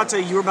 So you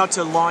were about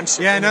to launch.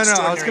 Yeah, an no. I was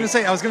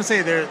extraordinary- gonna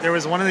say there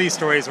was one of these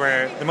stories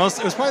where it was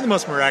probably the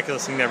most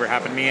miraculous thing that ever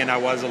happened to me, and I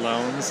was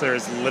alone. So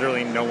there's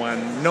literally no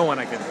one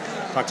I could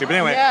talk to. But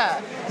anyway, Yeah.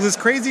 it was this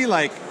crazy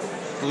like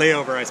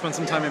layover. I spent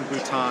some time in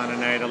Bhutan,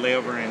 and I had a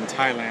layover in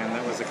Thailand.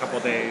 That was a couple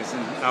days,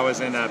 and I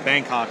was in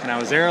Bangkok, and I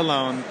was there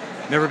alone.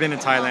 Never been to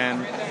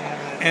Thailand,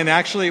 and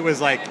actually it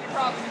was like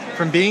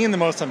from being in the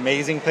most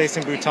amazing place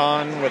in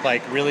Bhutan with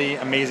like really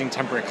amazing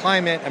temperate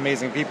climate,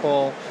 amazing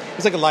people. It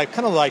was like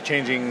a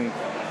life-changing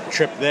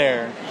trip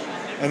there.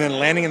 And then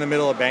landing in the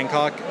middle of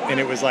Bangkok, and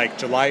it was like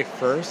July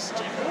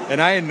 1st,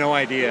 and I had no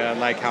idea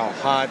like how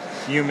hot,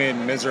 humid,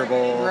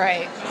 miserable,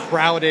 Right.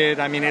 crowded.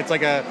 I mean, it's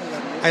like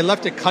I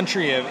left a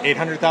country of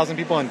 800,000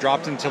 people and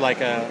dropped into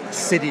like a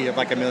city of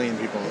like 1 million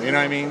people. You know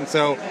what I mean?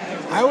 So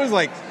I was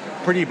like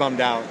pretty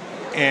bummed out,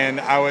 and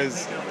I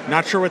was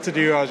not sure what to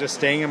do. I was just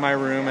staying in my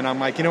room, and I'm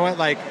like, you know what,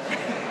 like,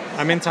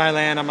 I'm in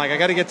Thailand. I'm like, I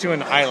got to get to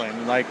an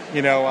island. Like,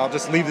 you know, I'll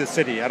just leave the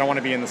city. I don't want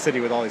to be in the city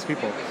with all these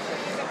people.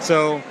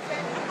 So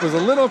it was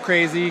a little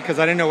crazy because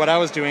I didn't know what I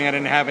was doing. I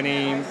didn't have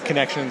any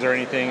connections or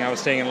anything. I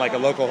was staying in like a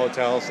local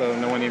hotel, so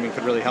no one even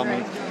could really help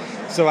me.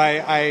 So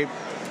I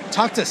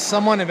talked to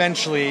someone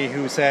eventually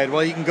who said,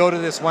 well, you can go to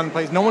this one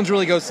place. No one's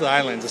really goes to the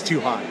islands. It's too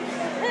hot.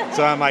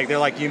 So I'm like,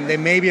 they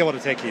may be able to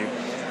take you.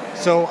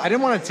 So I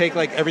didn't want to take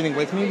like everything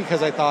with me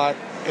because I thought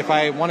if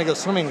I want to go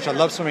swimming, which I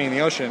love swimming in the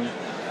ocean,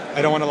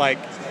 I don't want to like,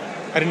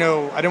 I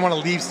didn't want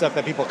to leave stuff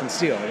that people can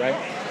steal, right?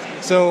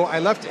 So I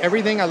left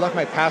everything. I left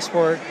my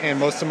passport and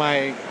most of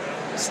my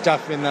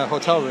stuff in the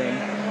hotel room.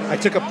 I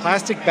took a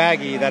plastic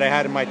baggie that I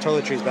had in my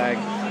toiletries bag.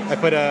 I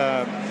put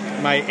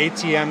my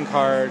ATM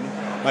card,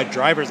 my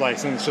driver's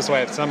license, just so I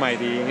have some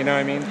ID, you know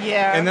what I mean?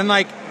 Yeah. And then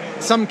like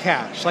some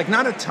cash, like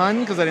not a ton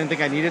because I didn't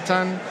think I needed a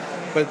ton,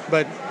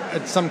 but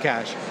some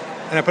cash.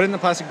 And I put it in the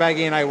plastic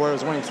baggie, and I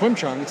was wearing swim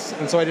trunks,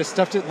 and so I just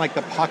stuffed it in like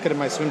the pocket of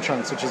my swim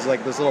trunks, which is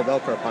like this little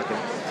Velcro pocket.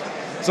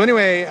 So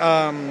anyway,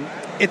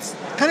 it's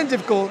kind of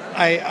difficult.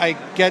 I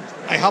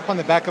hop on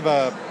the back of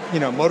a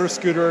motor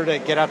scooter to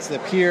get out to the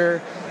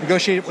pier,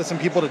 negotiate with some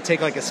people to take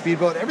like a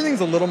speedboat.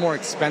 Everything's a little more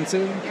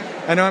expensive.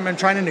 I know I'm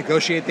trying to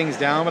negotiate things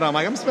down, but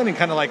I'm spending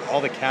kind of like all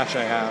the cash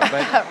I have.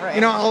 But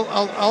Right.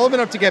 I'll have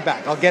enough to get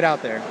back. I'll get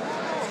out there.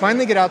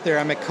 Finally get out there.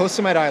 I'm at Koh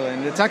Samet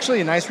Island. It's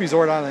actually a nice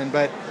resort island,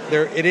 but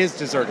it is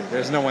deserted.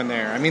 There's no one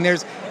there. I mean,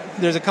 there's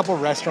a couple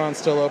restaurants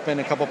still open,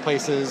 a couple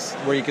places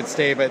where you could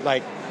stay, but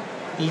like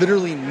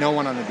literally no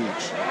one on the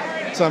beach.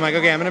 So I'm like,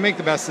 okay, I'm gonna make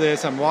the best of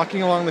this. I'm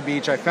walking along the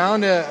beach. I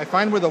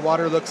find where the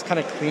water looks kind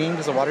of clean.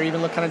 Does the water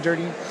even look kind of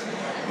dirty?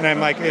 And I'm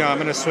like, I'm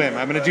gonna swim.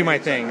 I'm gonna do my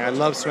thing. I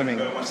love swimming.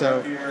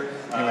 So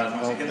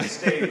once you get to the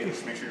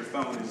stage, make sure your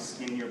phone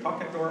is in your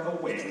pocket or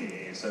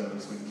away, so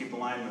we can keep the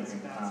line moving.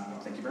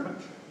 Thank you very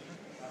much.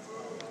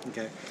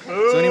 Okay.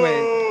 So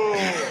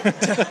anyway,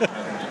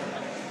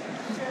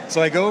 so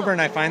I go over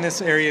and I find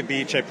this area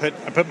beach. I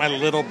put my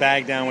little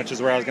bag down, which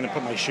is where I was going to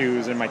put my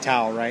shoes and my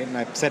towel, right? And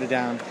I set it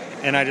down,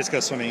 and I just go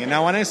swimming. And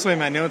now when I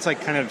swim, I know it's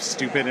like kind of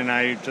stupid, and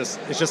it's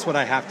just what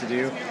I have to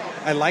do.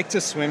 I like to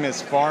swim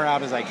as far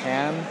out as I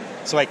can,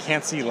 so I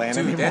can't see land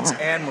anymore. Dude, that's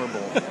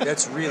admirable.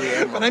 That's really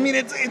admirable. But I mean,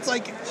 it's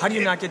like, how do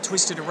you not get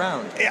twisted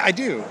around? I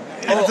do.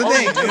 That's the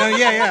thing.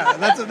 Yeah.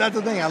 That's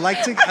the thing. I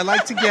like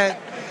to get.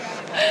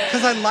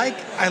 Because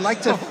I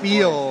like to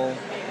feel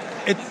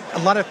it. A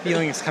lot of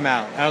feelings come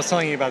out. I was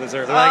telling you about this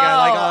earlier.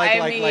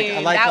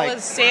 That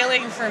was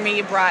sailing for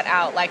me. Brought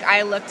out like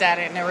I looked at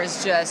it and there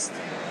was just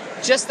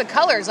the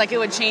colors. Like it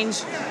would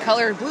change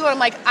color blue. I'm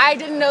like, I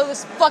didn't know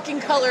this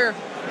fucking color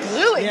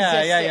blue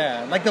existed.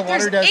 Yeah. Like the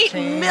water There's does 8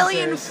 change.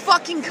 million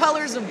fucking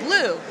colors of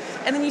blue,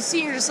 and then you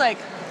see, you're just like,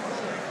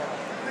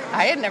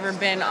 I had never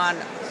been on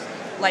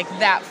like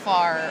that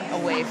far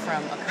away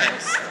from a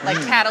coast, like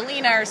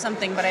Catalina or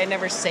something, but I had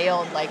never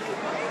sailed like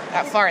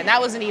that far, and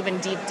that wasn't even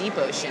deep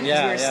ocean.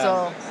 Yeah, we were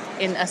still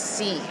in a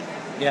sea.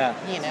 Yeah.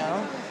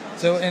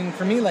 So, and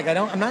for me, like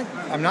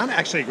I'm not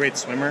actually a great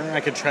swimmer.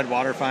 I could tread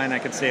water fine. I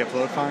could stay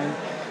afloat fine.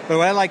 But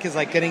what I like is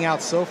like getting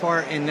out so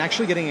far and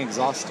actually getting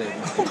exhausted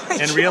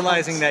and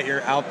realizing that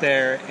you're out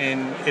there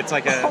and it's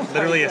like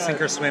literally a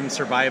sink or swim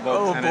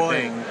survival kind of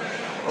thing.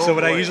 So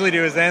what I usually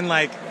do is then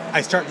like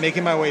I start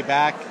making my way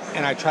back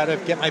and I try to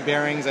get my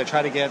bearings. I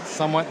try to get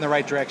somewhat in the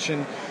right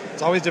direction.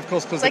 It's always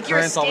difficult because the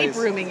current's always... It's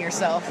like you're escape rooming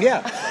yourself.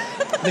 Yeah.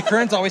 The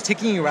current's always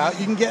taking you out.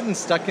 You can get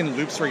stuck in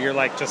loops where you're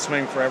like just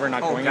swimming forever,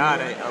 not going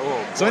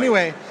anywhere. So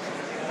anyway,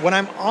 when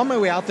I'm on my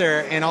way out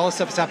there and all this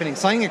stuff is happening,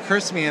 something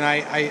occurs to me and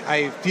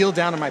I feel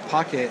down in my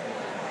pocket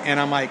and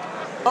I'm like,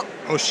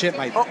 oh shit,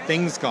 my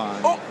thing's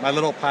gone. My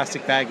little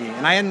plastic baggie.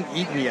 And I hadn't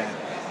eaten yet,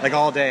 like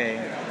all day.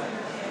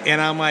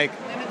 And I'm like,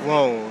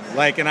 whoa,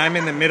 like, and I'm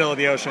in the middle of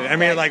the ocean. I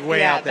mean, like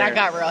way out there. Yeah,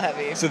 that got real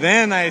heavy. So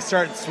then I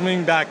start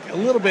swimming back a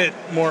little bit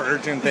more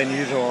urgent than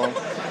usual.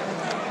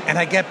 And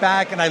I get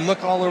back and I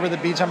look all over the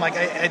beach. I'm like,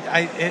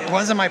 it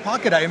was in my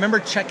pocket. I remember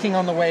checking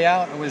on the way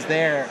out. It was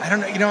there. I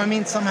don't know. You know what I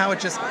mean? Somehow it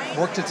just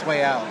worked its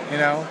way out, you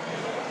know?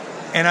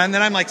 And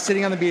then I'm like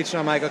sitting on the beach and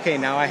I'm like, okay,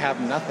 now I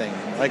have nothing.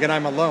 Like, and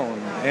I'm alone.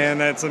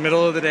 And it's the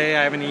middle of the day.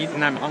 I haven't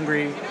eaten. I'm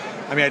hungry.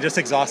 I mean, I just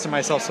exhausted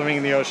myself swimming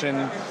in the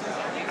ocean.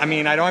 I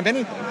mean, I don't have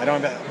anything. I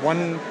don't have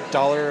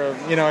 $1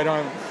 of, I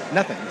don't have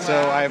nothing. So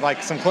I have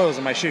like some clothes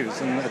and my shoes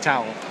and a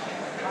towel.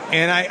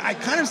 And I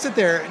kind of sit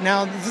there.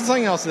 Now, this is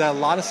something else, that a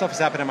lot of stuff has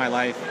happened in my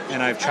life,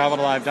 and I've traveled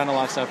a lot, I've done a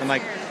lot of stuff, and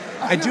like,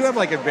 I do have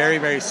like a very,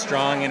 very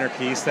strong inner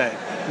peace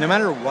that no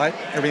matter what,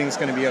 everything's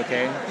going to be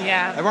okay.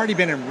 Yeah. I've already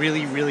been in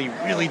really, really,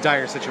 really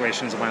dire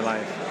situations in my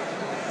life,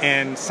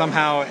 and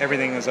somehow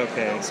everything is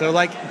okay. So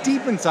like,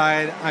 deep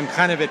inside, I'm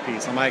kind of at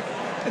peace. I'm like,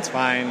 it's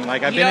fine.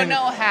 Like, You don't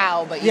know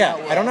how, but you know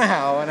what. I don't know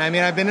how. And I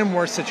mean, I've been in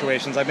worse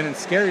situations. I've been in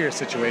scarier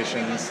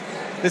situations.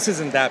 This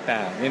isn't that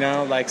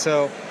bad, like,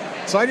 so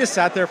I just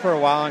sat there for a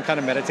while and kind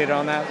of meditated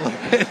on that a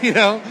little bit,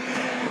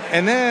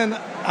 And then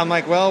I'm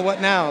like, well,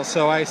 what now?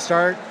 So I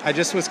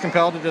just was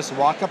compelled to just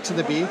walk up to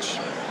the beach,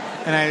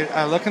 and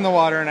I look in the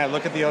water and I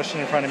look at the ocean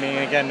in front of me,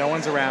 and again, no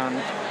one's around.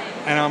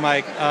 And I'm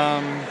like,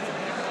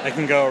 I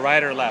can go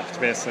right or left,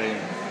 basically.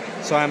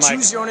 So I'm like,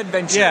 choose your own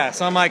adventure. Yeah,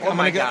 so I'm like, I'm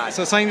gonna go.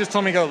 So something just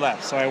told me to go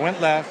left. So I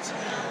went left,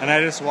 and I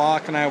just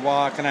walk and I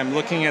walk, and I'm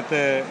looking at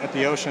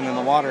the ocean and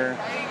the water.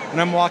 And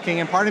I'm walking,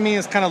 and part of me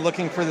is kind of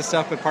looking for the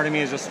stuff, but part of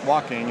me is just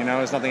walking,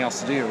 there's nothing else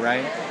to do,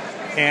 right?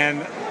 And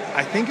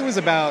I think it was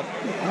about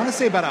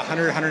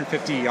 100,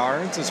 150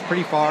 yards. It's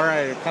pretty far.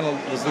 I kind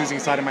of was losing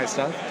sight of my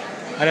stuff.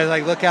 And I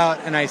like look out,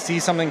 and I see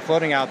something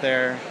floating out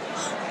there,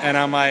 and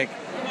I'm like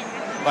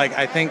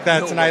I think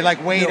that's, and I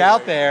like wade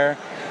out there,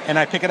 and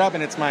I pick it up,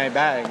 and it's my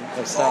bag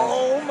of stuff.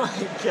 Oh my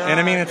God. And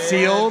I mean, it's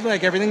sealed,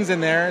 like everything's in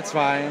there, it's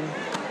fine.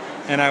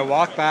 And I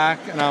walk back,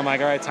 and I'm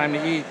like, all right, time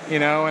to eat,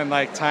 and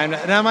like and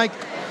I'm like,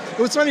 it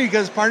was funny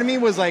because part of me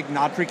was like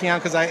not freaking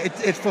out because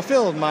it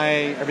fulfilled my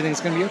everything's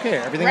gonna be okay,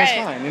 everything is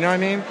fine, you know what I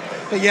mean?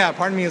 But yeah,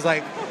 part of me is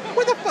like,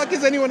 where the fuck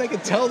is anyone I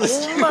could tell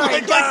this to? Oh my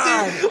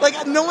God.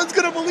 Like no one's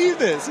gonna believe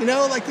this,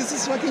 like this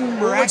is fucking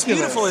miraculous. What's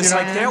beautiful is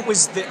like that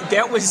was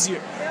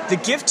the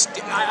gift.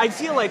 I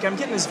feel like I'm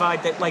getting this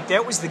vibe that like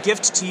that was the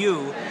gift to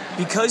you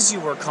because you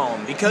were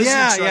calm, because you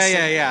trusted.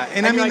 Yeah.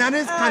 And I mean, that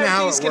is kind of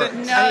how it works.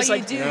 No,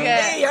 you do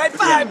get. Hey, high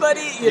five, buddy.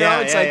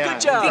 It's like,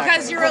 good job.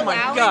 Because you're Oh my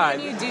allowing God.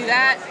 when you do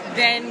that,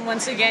 then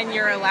once again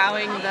you're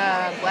allowing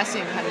the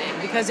blessing to come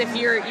in. Because if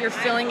you're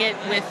filling it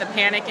with the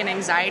panic and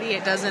anxiety,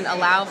 it doesn't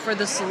allow for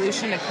the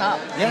solution to come.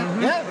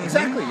 Yeah,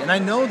 exactly. And I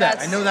know that.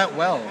 I know that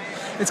well.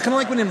 It's kind of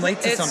like when I'm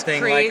late to It's something.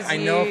 crazy. Like I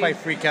know if I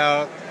freak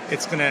out,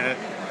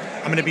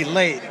 I'm gonna be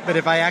late. But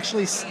if I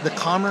actually, the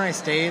calmer I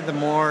stay, the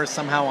more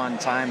somehow on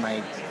time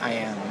I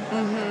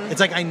am. It's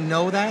like I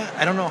know that.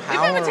 I don't know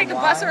how. Even if I take a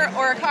why. bus or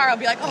a car, I'll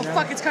be like, oh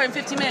fuck, it's coming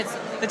 15 minutes.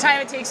 The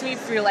time it takes me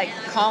for like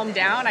calm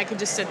down, I could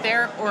just sit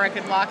there, or I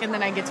could walk, and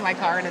then I get to my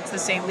car and it's the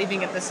same,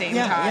 leaving at the same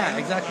time. Yeah,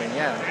 exactly.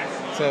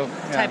 Yeah. So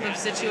Type of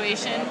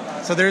situation.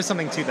 So there is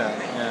something to that.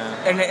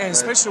 Yeah. And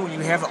especially when you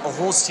have a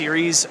whole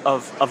series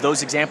of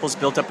those examples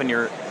built up in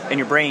your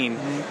brain,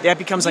 that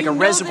becomes like You a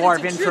know reservoir that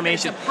of it's a truth.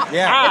 information.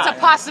 It's a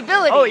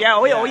possibility. Oh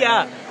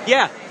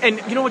yeah. And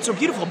you know what's so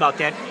beautiful about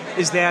that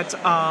is that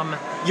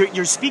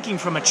you're speaking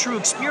from a true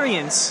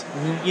experience,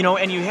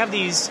 and you have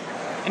these,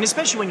 and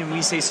especially when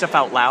we say stuff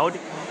out loud,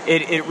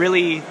 it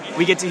really,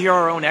 we get to hear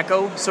our own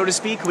echo, so to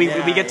speak. We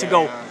get to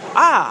go,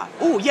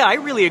 I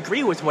really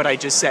agree with what I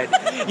just said.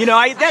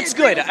 That's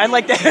good. I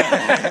like that.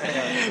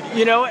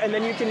 And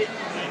then you can,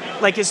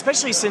 like,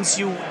 especially since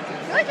you. I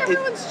feel like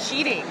everyone's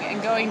cheating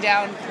and going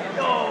down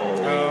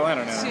Oh, I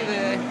don't to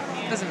know. the.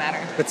 Doesn't matter.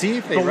 But see,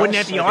 if they But wouldn't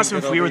rush, that be I think awesome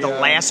if it'll we were be, the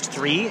last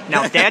three?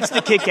 Now that's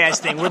the kick-ass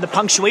thing. We're the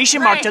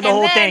punctuation mark to the and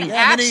whole then thing.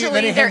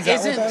 Actually, there hangs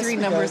out with isn't us 3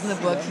 because- numbers in the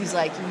book. He's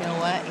like, you know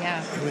what?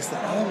 Yeah. It was the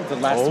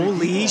last three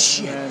Holy people.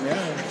 shit.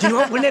 Yeah. Do you know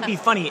what? Wouldn't that be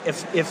funny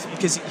if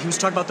because he was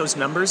talking about those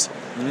numbers?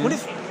 What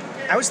if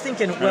I was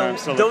thinking, well, I'm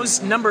still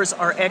those numbers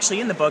are actually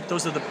in the book.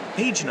 Those are the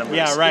page numbers.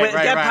 Yeah, right.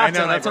 That I popped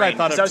know, in my that's what I brain,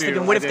 thought 'cause of I was too.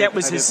 thinking, what if that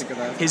was I did think of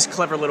that. his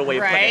clever little way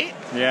of putting Right?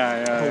 it?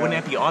 Yeah. But wouldn't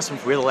that be awesome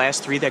if we were the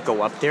last 3 that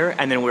go up there,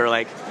 and then we're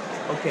like,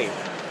 okay,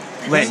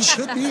 Lynch,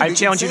 should be. We I can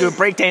challenge you to a say-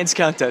 breakdance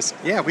contest.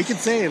 Yeah, we could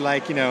say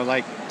like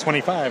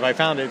 25. I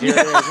found it. Here it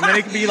is, and then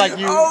it could be like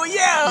you. Oh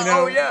yeah, you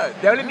know. oh yeah,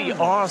 that would be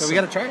awesome. So we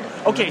got to try it.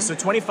 Okay, so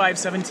 25,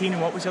 17,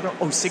 and what was the other one?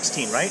 Oh,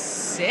 16, right?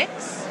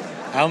 6?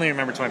 I only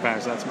remember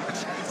 25, so that's much.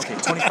 Okay,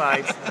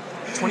 25.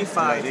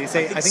 25. Did you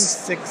say? I think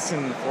 6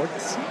 and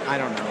 14. I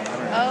don't know.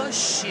 Oh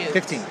shoot.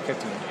 15.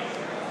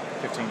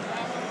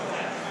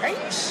 Are you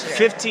sure?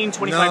 15,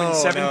 25, and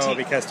 17. No,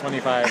 because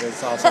 25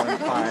 is also in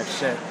 5.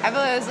 Shit. I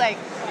thought it was like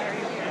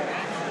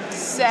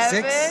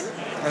 7. 6?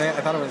 I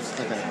thought it was.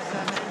 Okay.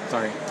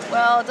 Sorry.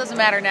 Well, it doesn't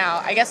matter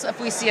now. I guess if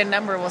we see a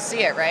number, we'll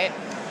see it, right?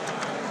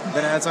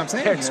 But that's what I'm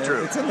saying. That's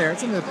true. It's in there.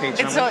 It's in the page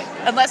And number. so,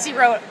 unless he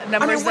wrote I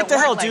numbers mean, what that the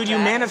hell, weren't like dude?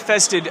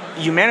 that.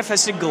 You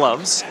manifested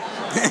gloves.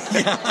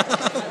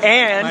 I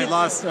And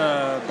lost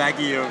a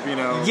baggie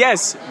of,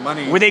 yes,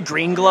 money. were they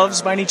green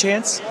gloves by any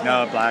chance?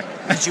 No, black.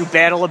 Did you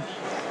battle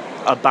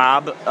a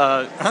bob?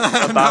 No.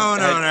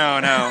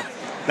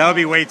 That would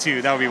be way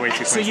too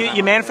So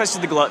you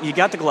manifested the glove. You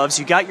got the gloves.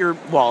 You got your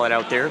wallet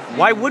out there.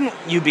 Why wouldn't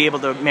you be able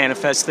to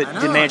manifest the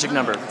magic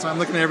number? That's why I'm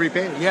looking at every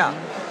page. Yeah.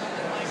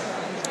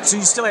 So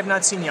you still have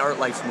not seen the Art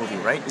Life movie,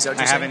 right? Is that what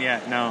you're saying? I haven't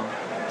yet, no.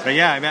 But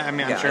yeah, I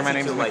mean, I'm sure my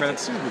name's in the like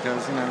credits too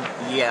because, you know.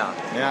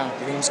 Yeah.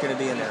 Your name's going to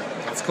be in there.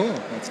 That's cool.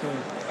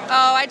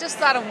 Oh, I just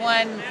thought of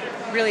one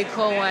really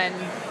cool one.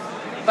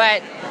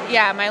 But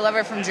yeah, my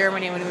lover from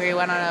Germany, when we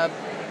went on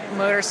a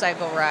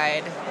motorcycle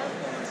ride,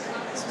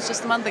 this was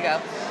just a month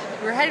ago.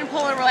 We were heading to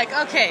Poland, we're like,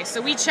 okay,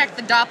 so we checked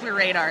the Doppler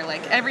radar,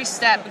 like every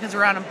step because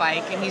we're on a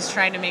bike and he's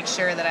trying to make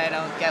sure that I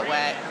don't get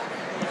wet.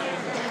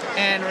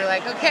 And we're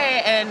like,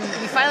 okay, and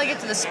we finally get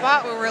to the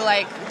spot where we're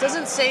like, it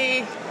doesn't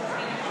say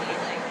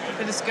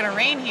that it's gonna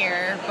rain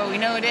here, but we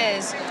know it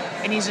is.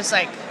 And he's just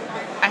like,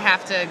 I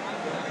have to.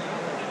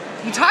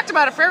 We talked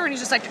about it forever, and he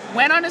just like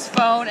went on his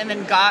phone and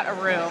then got a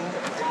room.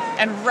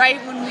 And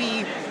right when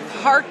we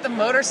parked the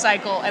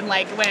motorcycle and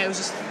like when it was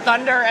just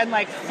thunder and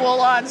like full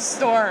on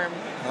storm,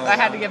 I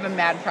had to give him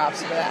mad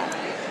props for that.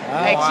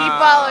 Like he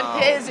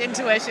followed his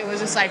intuition. Was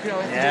just like, no,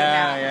 let's do it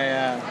now.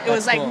 Yeah. It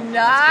was like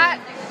not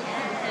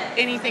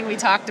anything we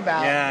talked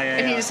about.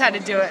 And he just had to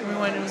do it. And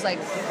when it was like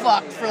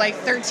fucked for like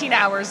 13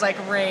 hours, like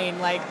rain.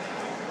 Like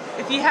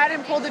if he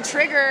hadn't pulled the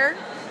trigger,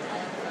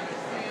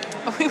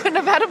 we wouldn't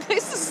have had a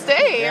place to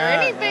stay or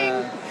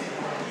anything.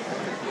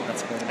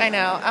 That's good. I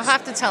know. I'll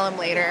have to tell him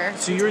later.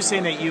 So you were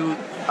saying that you'd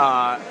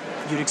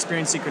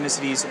experience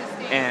synchronicities,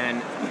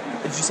 and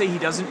did you say he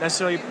doesn't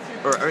necessarily,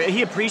 or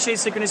he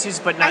appreciates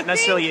synchronicities, but not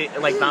necessarily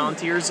like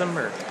volunteers them,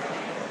 or?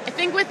 I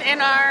think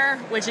within our,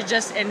 which it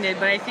just ended,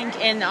 but I think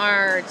in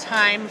our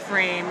time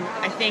frame,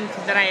 I think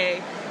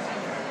that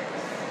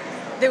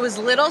there was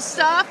little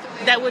stuff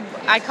that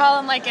I call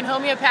them like in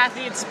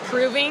homeopathy, it's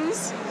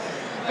provings.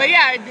 But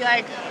yeah, I'd be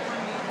like,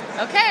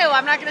 okay, well,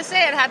 I'm not going to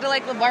say it. I had to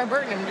like LeVar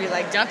Burton and be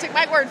like, don't take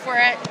my word for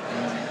it.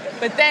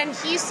 But then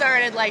he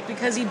started like,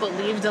 because he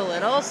believed a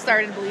little,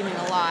 started believing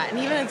a lot. And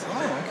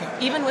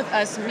even with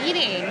us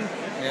meeting,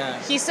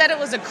 he said it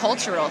was a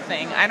cultural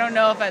thing. I don't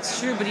know if that's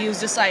true, but he was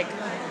just like,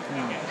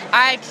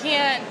 I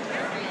can't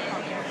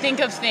think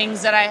of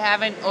things that I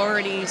haven't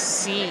already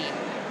seen.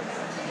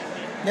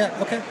 Yeah,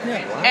 okay,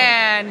 yeah. Wow.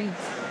 And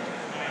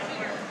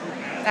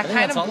that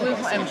kind of blew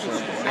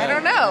my... I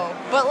don't know.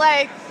 But,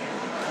 like,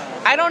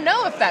 I don't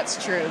know if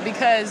that's true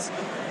because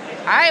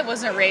I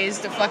wasn't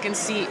raised to fucking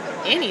see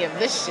any of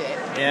this shit.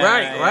 Yeah,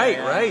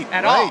 right.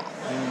 At all.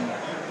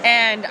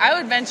 And I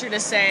would venture to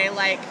say,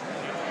 like,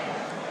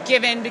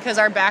 given, because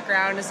our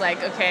background is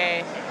like,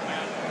 okay,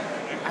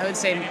 I would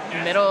say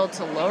middle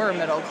to lower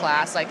middle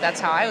class, like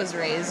that's how I was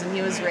raised, and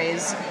he was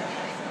raised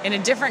in a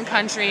different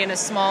country in a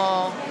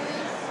small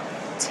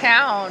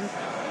town,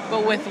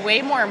 but with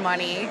way more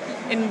money.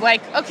 And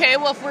like, okay,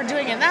 well, if we're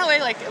doing it that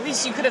way, like at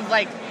least you could have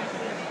like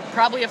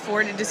probably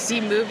afforded to see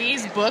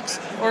movies, books,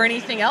 or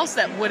anything else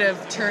that would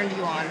have turned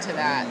you on to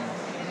that.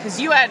 Because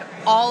you had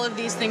all of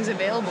these things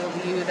available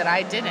to you that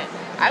I didn't.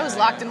 I was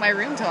locked in my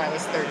room till I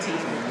was 13.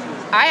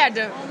 I had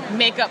to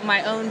make up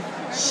my own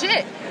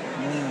shit.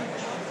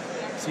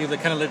 So you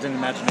kind of lived in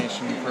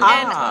imagination for a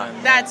long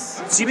time.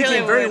 That's so you really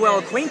became very well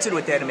acquainted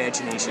with that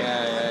imagination.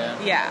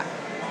 Yeah.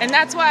 And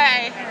that's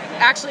why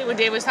actually when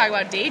Dave was talking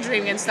about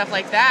daydreaming and stuff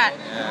like that,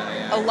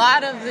 a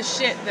lot of the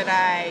shit that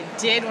I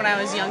did when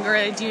I was younger,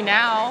 I do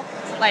now,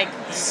 like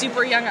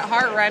super young at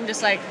heart, where I'm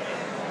just like,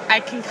 I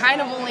can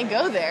kind of only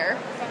go there.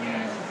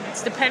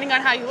 It's depending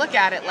on how you look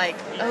at it, like,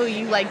 oh,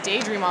 you like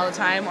daydream all the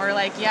time, or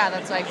like, yeah,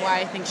 that's like why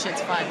I think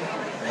shit's fun.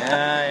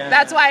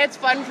 That's why it's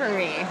fun for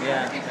me.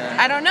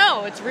 I don't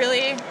know. It's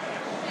really...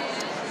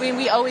 I mean,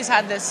 we always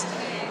had this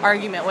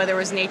argument whether it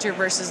was nature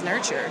versus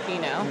nurture,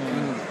 you know?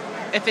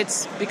 If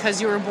it's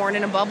because you were born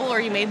in a bubble or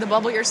you made the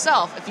bubble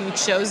yourself. If you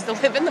chose to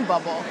live in the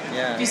bubble.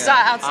 If you saw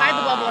outside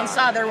the bubble and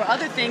saw there were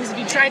other things, if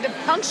you tried to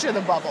puncture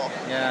the bubble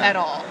at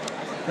all.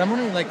 And I'm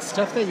wondering, like,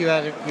 stuff that you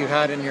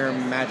had in your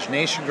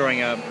imagination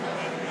growing up,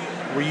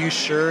 were you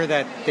sure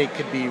that they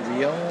could be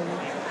real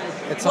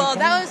at some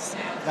point?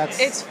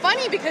 It's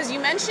funny because you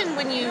mentioned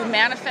when you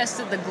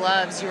manifested the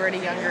gloves, you were at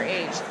a younger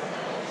age.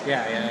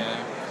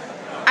 Yeah.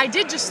 I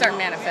did just start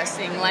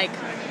manifesting. Like,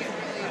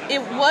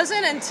 it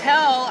wasn't until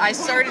I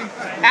started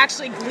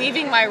actually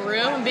leaving my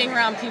room and being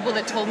around people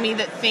that told me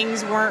that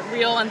things weren't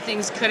real and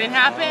things couldn't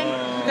happen,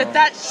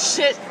 that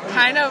shit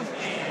kind of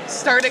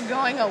started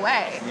going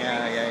away.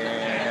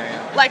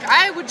 Yeah. Like,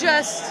 I would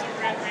just...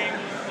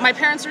 My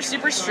parents were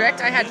super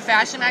strict. I had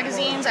fashion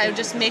magazines. I would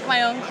just make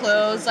my own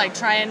clothes, like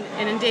try and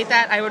inundate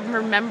that. I would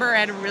remember,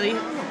 I had a really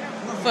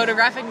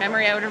photographic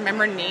memory. I would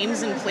remember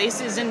names and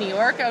places in New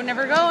York I would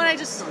never go, and I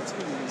just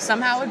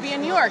somehow would be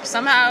in New York.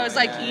 Somehow I was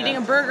like eating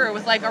a burger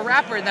with like a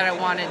rapper that I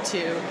wanted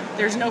to.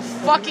 There's no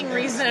fucking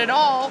reason at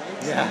all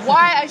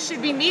why I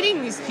should be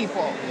meeting these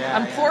people.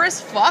 I'm poor as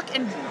fuck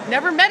and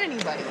never met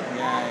anybody.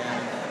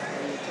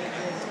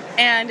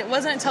 And it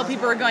wasn't until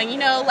people were going, you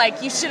know,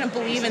 like, you shouldn't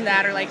believe in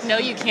that, or like, no,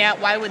 you can't,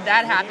 why would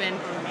that happen,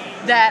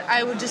 that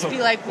I would just be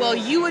like, well,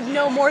 you would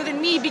know more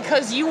than me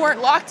because you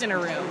weren't locked in a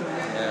room.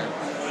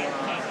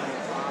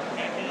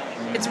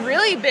 It's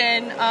really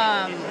been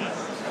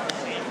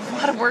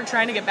lot of work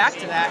trying to get back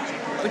to that,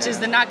 which is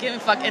the not giving a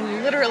fuck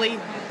and literally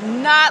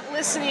not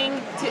listening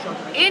to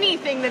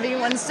anything that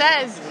anyone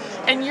says,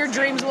 and your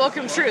dreams will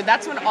come true.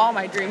 That's when all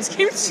my dreams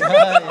came true.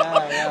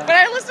 Yeah. But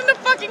I listen to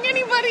fucking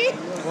anybody.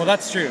 Well,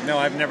 that's true. No,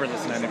 I've never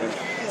listened to anybody.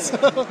 So,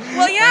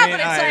 Well, yeah, but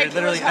it's like,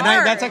 literally, it was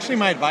hard. that's actually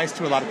my advice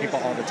to a lot of people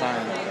all the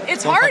time.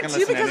 It's Don't hard, fucking too,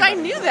 listen to because I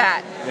anybody. knew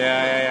that.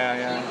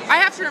 Yeah. I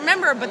have to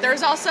remember, but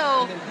there's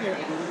also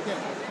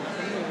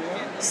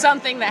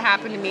something that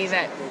happened to me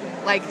that,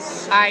 like,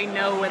 I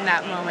know when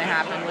that moment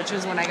happened, which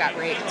was when I got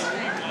raped.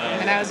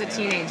 And I was a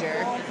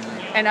teenager.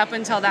 And up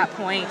until that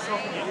point,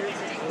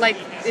 like,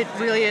 it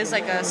really is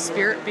like a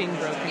spirit being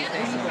broken thing.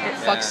 It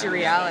fucks your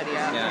reality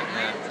up.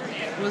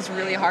 It was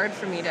really hard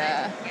for me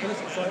to...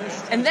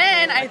 And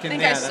then I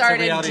think I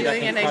started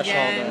doing it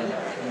again.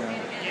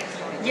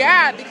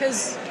 Yeah,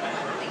 because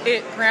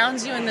it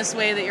grounds you in this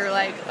way that you're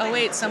like, oh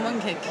wait, someone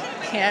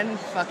can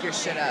fuck your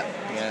shit up.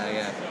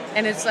 Yeah.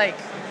 And it's like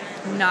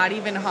not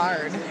even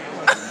hard.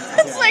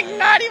 It's like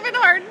not even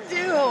hard to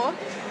do,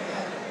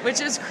 which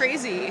is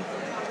crazy.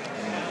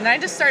 And I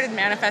just started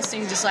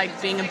manifesting just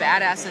like being a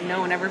badass and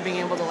no one ever being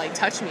able to like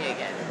touch me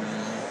again,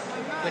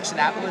 which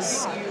that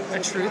was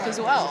a truth as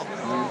well.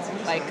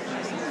 Like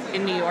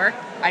in New York,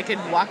 I could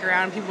walk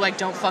around and people were like,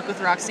 don't fuck with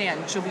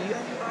Roxanne. She'll be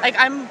like,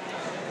 I'm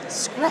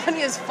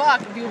scrawny as fuck.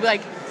 And people will be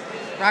like,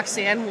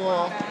 Roxanne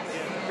will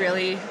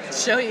really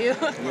show you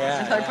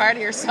another part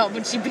of yourself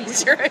when she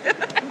beats your ass.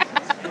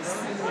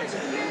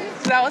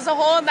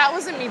 So that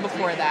wasn't me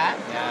before that.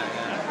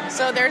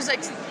 So there's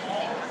like,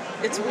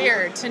 it's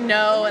weird to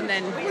know and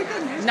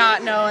then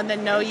not know and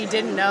then know you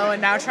didn't know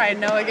and now try and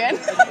know again.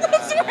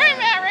 That's where I'm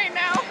at right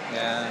now.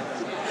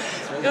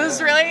 It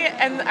was really,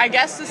 and I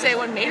guess to say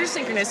what major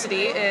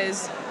synchronicity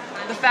is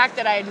the fact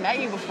that I had met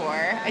you before.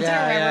 I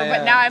didn't remember,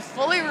 but now I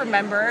fully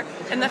remember,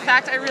 and the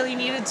fact I really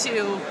needed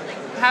to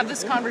have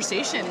this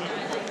conversation.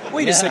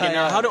 Wait a second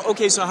now.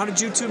 So how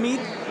did you two meet?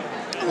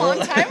 A long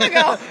time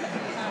ago.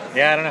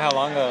 Yeah, I don't know how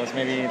long ago. It was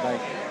maybe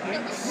like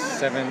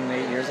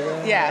 7-8 years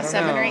ago. Yeah,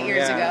 7 or 8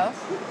 years ago.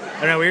 I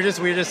don't know. We were just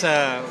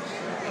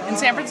in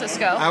San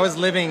Francisco. I was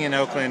living in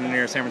Oakland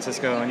near San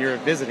Francisco, and you were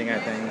visiting, I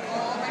think.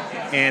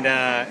 And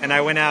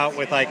I went out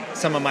with like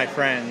some of my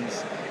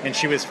friends, and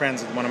she was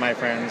friends with one of my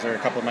friends or a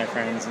couple of my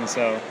friends, and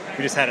so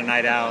we just had a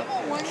night out.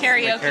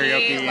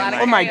 Karaoke. A lot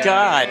of Oh my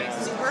God.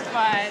 Super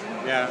fun.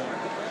 Yeah.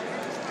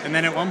 And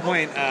then at one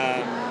point,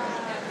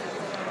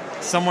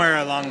 somewhere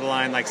along the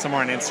line, like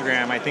somewhere on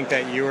Instagram, I think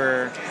that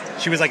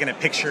she was like in a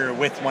picture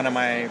with one of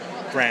my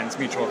friends,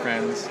 mutual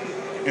friends.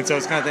 And so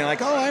it's kind of thing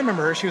like, oh, I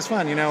remember her, she was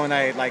fun, and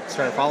I like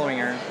started following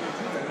her.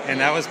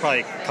 And that was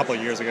probably a couple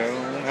of years ago.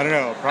 I don't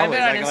know, probably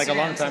like a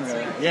long time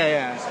ago.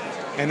 Yeah.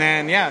 And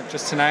then,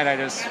 just tonight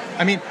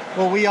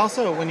we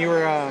also, when you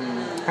were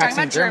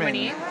practicing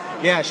Germany.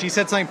 Yeah, she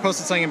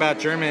posted something about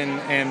German,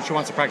 and she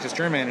wants to practice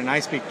German, and I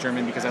speak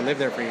German because I lived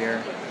there for a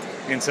year.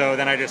 And so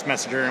then I just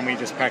messaged her, and we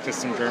just practiced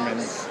some German.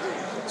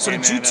 So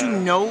did you two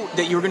know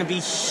that you were going to be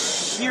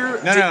here?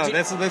 No,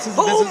 this is...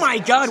 Oh my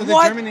God, so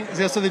what?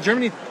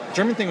 The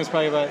German thing was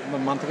probably about a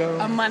month ago.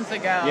 A month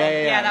ago.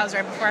 Yeah. That was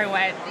right before I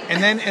went.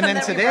 And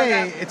then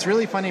today, it's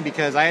really funny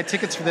because I had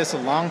tickets for this a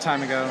long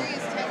time ago.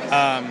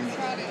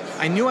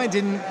 I knew I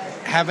didn't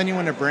have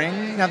anyone to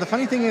bring. Now, the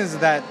funny thing is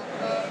that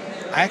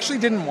I actually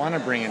didn't want to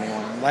bring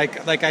anyone.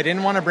 Like I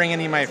didn't want to bring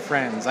any of my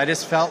friends. I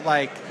just felt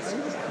like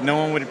no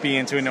one would be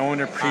into it, no one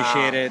would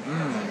appreciate it.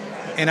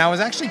 And I was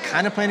actually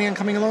kind of planning on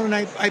coming alone, and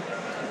I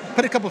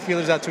put a couple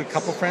feelers out to a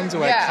couple friends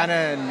who I kind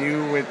of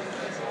knew would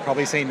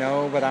probably say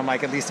no, but I'm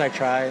like, at least I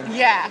tried.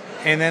 Yeah.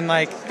 And then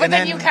But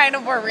then you kind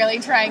of weren't really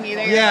trying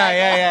either.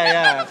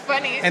 Yeah.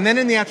 Funny. And then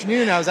in the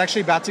afternoon, I was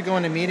actually about to go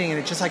in a meeting, and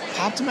it just like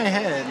popped in my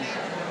head.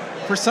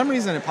 For some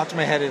reason, it popped in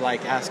my head to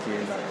like ask you.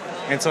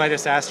 And so I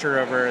just asked her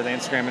over the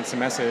Instagram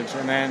instant message,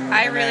 and then...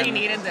 I really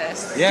needed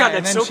this. Yeah, God,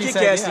 that's so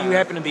kick-ass that you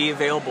happen to be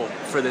available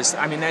for this.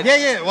 I mean, that...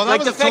 Yeah, well, that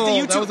was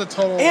a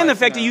total... And the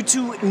fact that you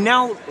two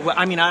now... Well,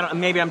 I mean,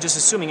 maybe I'm just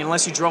assuming,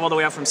 unless you drove all the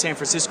way out from San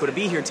Francisco to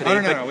be here today.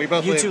 Oh, no, we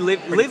both you two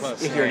live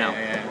here now.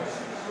 Yeah.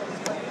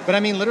 But I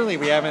mean, literally,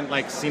 we haven't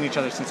like seen each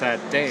other since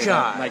that day,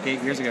 like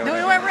 8 years ago. No, we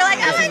were like,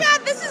 oh my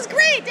God, this is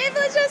great. David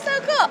Lynch is so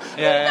cool.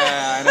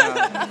 Yeah, I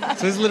know.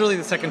 So this is literally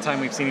the second time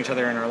we've seen each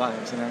other in our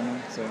lives,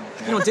 So,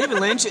 yeah. David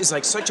Lynch is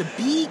like such a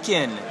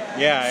beacon.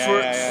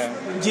 Yeah.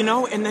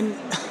 And then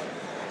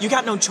you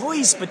got no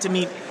choice but to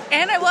meet.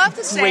 And I will have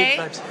to say,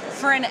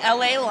 for an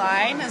LA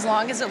line, as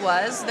long as it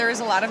was, there was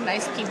a lot of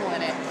nice people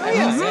in it. Oh,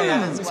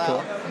 yeah, that's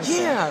cool.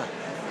 Yeah.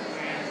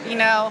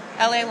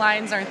 LA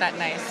lines aren't that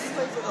nice.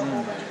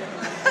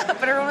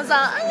 But everyone was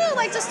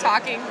like just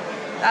talking.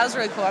 That was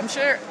really cool. I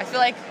feel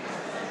like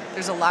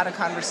there's a lot of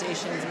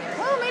conversations.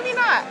 Well, maybe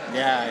not.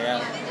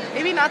 Yeah.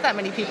 Maybe not that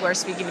many people are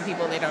speaking to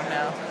people they don't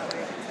know.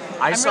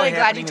 I'm saw really it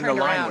glad you happening in turned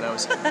the line around. when I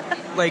was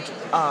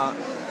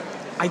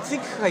I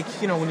think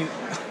when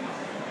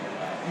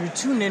you're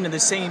tuned into the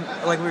same,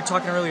 like we were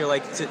talking earlier,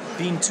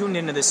 being tuned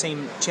into the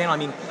same channel. I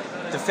mean,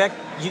 the fact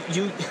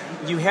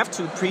you have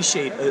to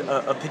appreciate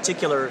a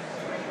particular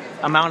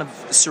amount of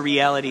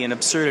surreality and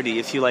absurdity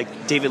if you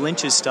like David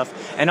Lynch's stuff,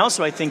 and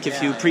also I think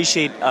if you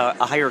appreciate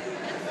a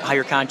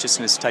higher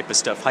consciousness type of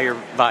stuff, higher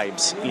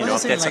vibes. You know,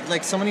 if that's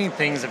like so many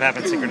things have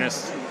happened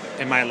synchronous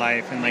in my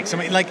life, and like so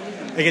many like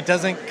it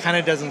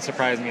doesn't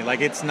surprise me.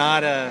 Like it's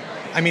not a.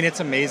 I mean, it's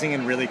amazing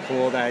and really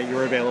cool that you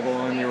were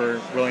available and you were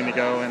willing to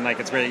go, and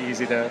like it's really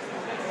easy to,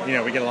 you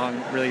know, we get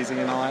along really easy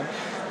and all that.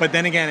 But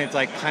then again, it's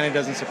like kind of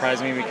doesn't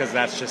surprise me because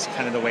that's just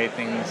kind of the way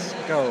things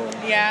go.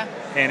 Yeah.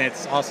 And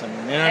it's awesome. You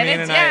know what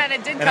And I mean? and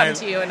it did come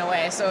to you in a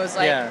way. So it was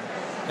like. Yeah.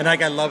 And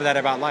like I love that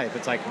about life.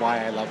 It's like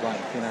why I love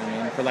life. You know what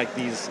I mean? For like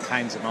these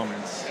kinds of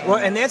moments. Well,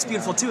 and that's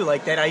beautiful too.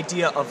 Like that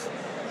idea of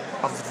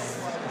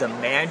the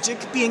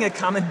magic being a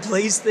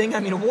commonplace thing. I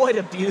mean, what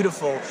a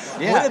beautiful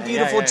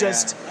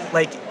just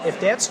like if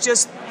that's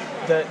just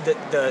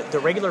the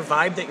regular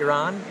vibe that you're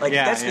on, like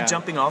if that's the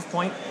jumping off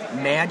point,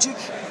 magic,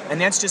 and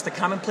that's just the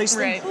commonplace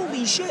thing.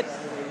 Holy shit!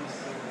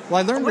 Well,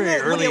 I learned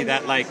very early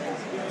that like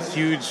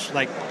huge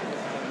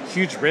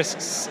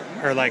risks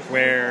are like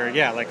where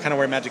kind of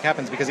where magic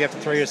happens because you have to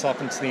throw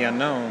yourself into the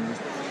unknown.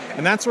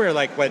 And that's where,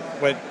 like, what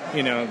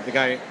you know, the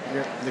guy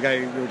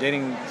you were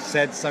dating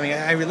said something.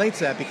 I relate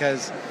to that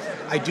because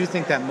I do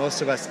think that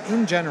most of us,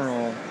 in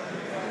general,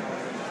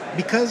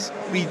 because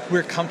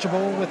we're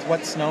comfortable with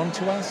what's known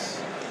to us,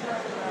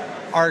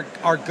 our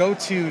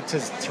go-to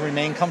to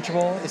remain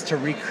comfortable is to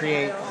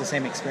recreate the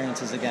same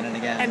experiences again and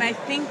again. And I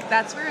think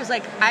that's where it's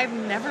like, I've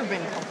never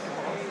been comfortable.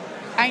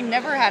 I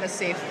never had a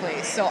safe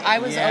place. So I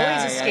was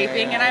always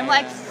escaping, and I'm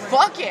like,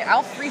 fuck it.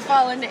 I'll free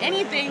fall into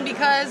anything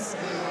because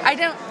I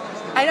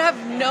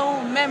have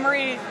no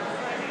memory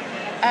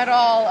at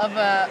all of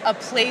a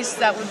place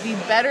that would be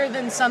better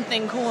than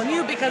something cool and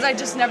new because I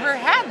just never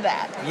had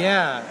that.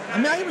 Yeah. I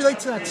mean, I relate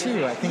to that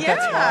too. I think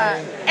that's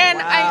why. And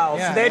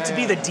for that to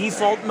be the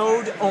default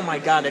mode, oh my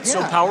God, it's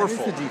so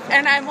powerful.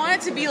 And I want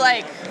it to be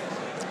like,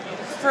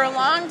 for a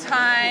long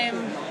time,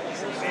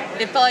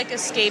 it felt like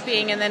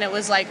escaping, and then it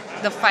was like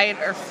the fight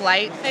or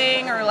flight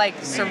thing or like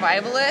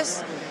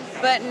survivalist.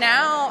 But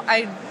now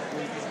I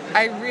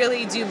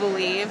really do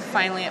believe,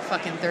 finally at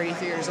fucking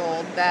 33 years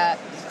old, that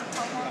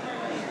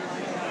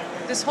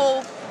this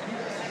whole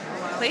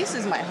place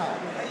is my home.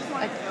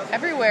 Like,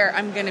 everywhere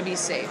I'm going to be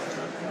safe.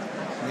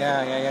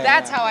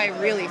 That's how I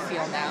really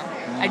feel now.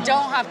 I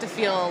don't have to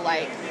feel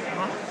like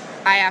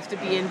I have to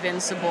be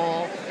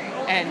invincible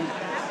and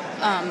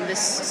this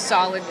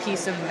solid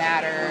piece of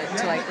matter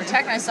to, like,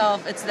 protect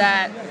myself. It's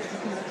that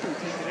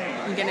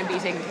I'm going to be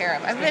taken care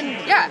of.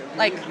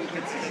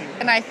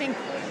 And I think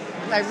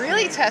I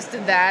really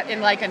tested that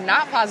in like a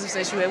not positive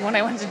situation when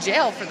I went to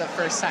jail for the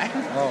first time.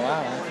 Oh,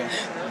 wow, okay.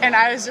 And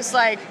I was just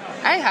like,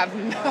 I have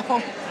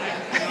no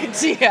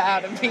idea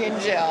how to be in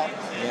jail.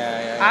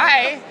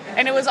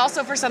 And it was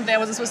also for something I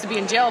wasn't supposed to be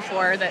in jail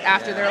for, that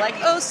after they're like,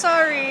 oh,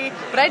 sorry,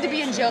 but I had to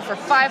be in jail for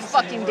 5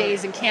 fucking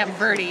days in Camp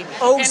Verde.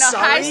 Oh, in a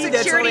sorry? high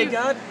security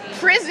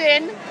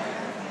prison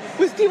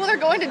with people that are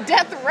going to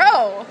death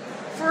row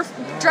for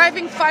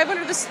driving 5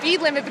 under the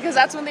speed limit because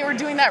that's when they were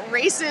doing that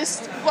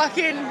racist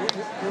fucking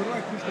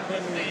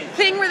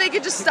thing where they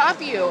could just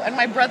stop you. And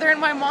my brother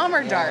and my mom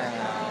are dark.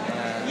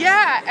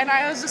 Yeah, and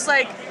I was just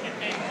like,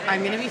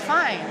 I'm going to be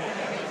fine.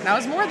 And I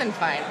was more than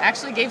fine. I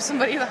actually gave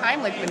somebody the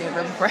Heimlich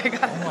maneuver before I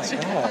got out of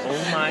jail.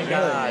 Oh my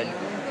God.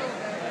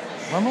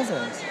 When was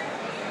this?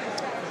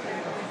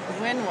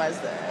 When was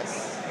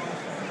this?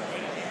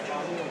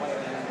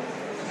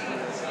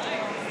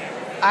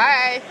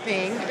 I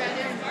think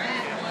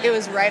it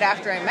was right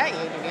after I met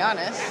you, to be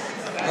honest.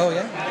 Oh,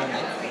 yeah?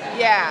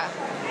 Yeah.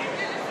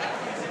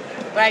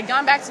 But I'd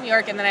gone back to New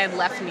York, and then I had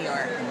left New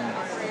York.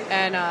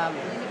 And,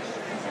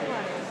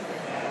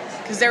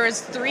 because there was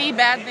 3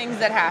 bad things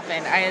that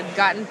happened. I had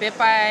gotten bit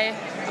by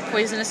a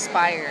poisonous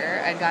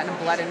spider. I'd gotten a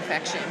blood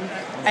infection.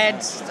 I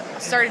had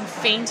started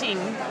fainting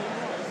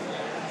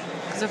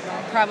because of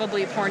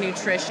probably poor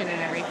nutrition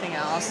and everything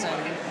else.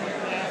 And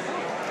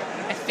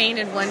I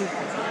fainted one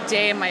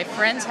day in my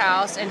friend's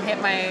house and hit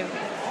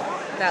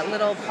that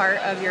little part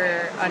of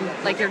your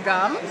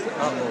gum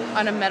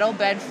on a metal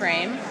bed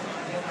frame.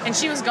 And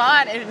she was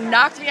gone. It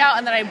knocked me out,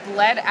 and then I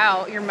bled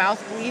out. Your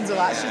mouth bleeds a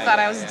lot. She thought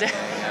I was dead.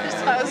 She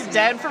thought I was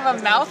dead from a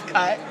mouth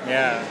cut.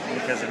 Yeah,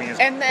 because I mean, it's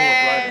and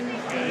then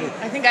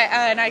I think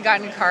I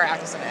got in a car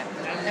accident.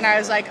 And I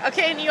was like,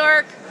 okay, New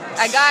York,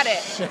 I got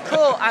it.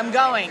 Cool, I'm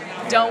going.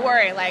 Don't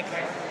worry, like,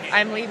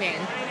 I'm leaving.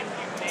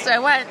 So I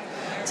went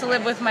to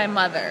live with my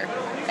mother.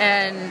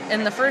 And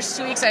in the first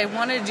 2 weeks, I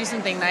wanted to do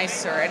something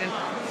nicer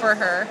for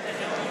her.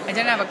 I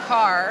didn't have a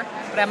car,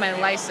 but I had my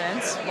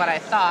license, what I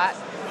thought.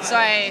 So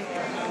I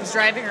was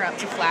driving her up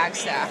to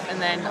Flagstaff,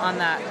 and then on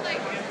that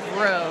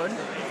road,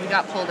 we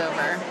got pulled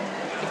over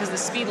because of the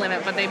speed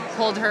limit, but they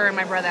pulled her and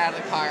my brother out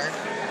of the car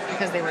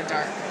because they were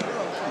dark.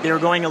 They were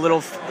going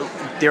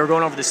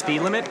over the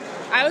speed limit?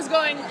 I was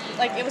going,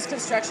 like, it was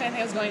construction. I think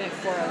I was going like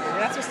 4 over. You're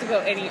not supposed to go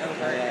any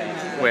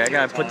over. Wait, I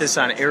gotta put this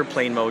on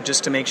airplane mode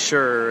just to make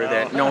sure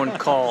that no one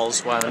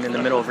calls while I'm in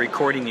the middle of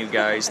recording you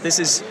guys. This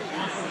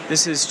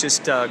is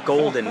just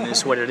golden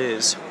is what it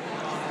is.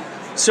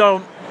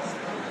 So,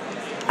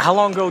 how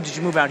long ago did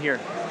you move out here?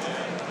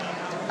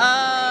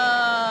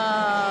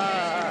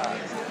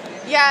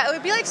 Yeah, it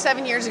would be like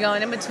 7 years ago,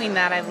 and in between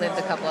that, I've lived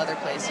a couple other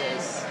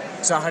places.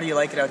 So how do you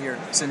like it out here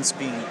since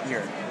being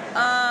here?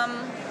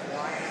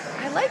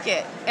 I like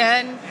it.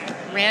 And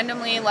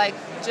randomly, like,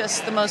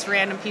 just the most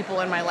random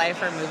people in my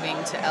life are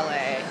moving to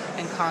LA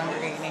and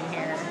congregating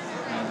here.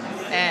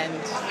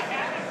 And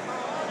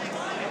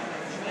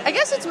I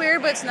guess it's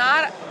weird, but it's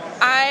not.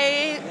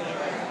 I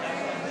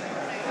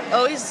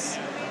always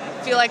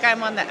feel like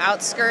I'm on the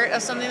outskirt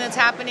of something that's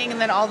happening, and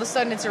then all of a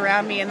sudden it's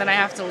around me, and then I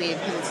have to leave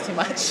because it's too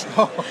much.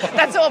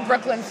 That's how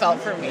Brooklyn felt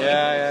for me.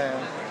 Yeah.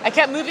 I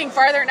kept moving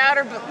farther and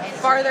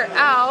farther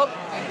out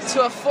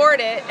to afford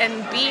it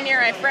and be near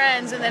my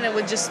friends, and then it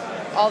would just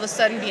all of a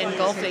sudden be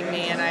engulfing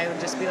me, and I would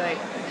just be like,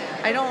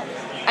 I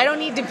don't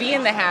need to be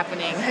in the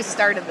happening. I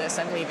started this.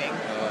 I'm leaving.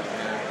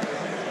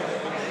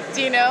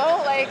 Do you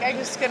know? Like, I'm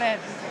just gonna.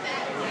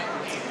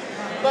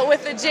 But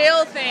with the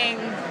jail thing,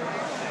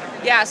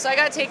 yeah. So I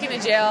got taken to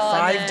jail.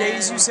 5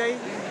 days, you say?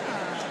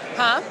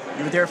 Huh?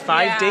 You were there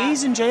 5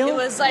 days in jail? It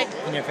was like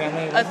And your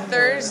family? a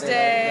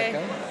Thursday.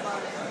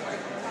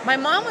 My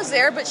mom was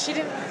there, but she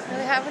didn't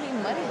really have any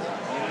money.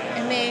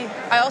 And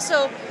I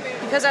also,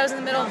 because I was in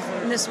the middle of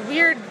this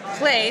weird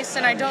place,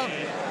 and I don't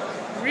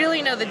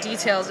really know the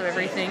details of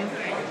everything,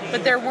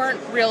 but there weren't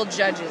real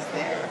judges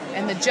there.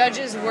 And the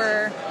judges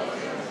were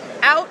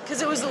out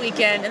because it was the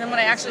weekend, and then when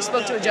I actually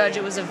spoke to a judge,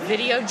 it was a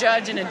video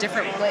judge in a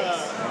different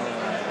place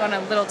on a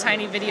little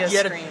tiny video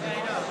screen.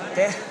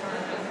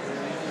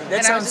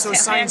 That sounds so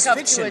science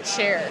handcuffed fiction. to a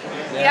chair.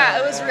 Yeah,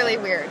 it was really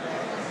weird.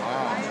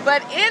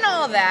 But in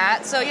all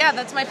that, so yeah,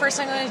 that's my first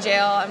time going to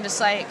jail. I'm just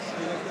like,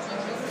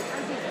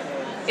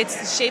 it's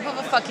the shape of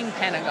a fucking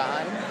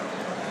pentagon.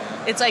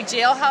 It's like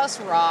Jailhouse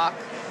Rock.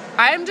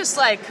 I'm just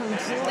like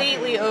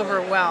completely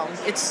overwhelmed.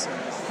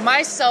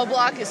 My cell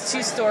block is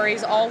 2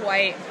 stories, all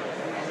white.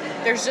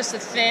 There's just a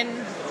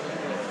thin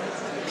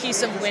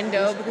piece of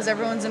window because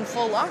everyone's in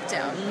full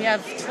lockdown. We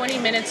have 20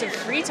 minutes of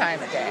free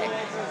time a day.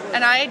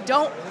 And I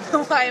don't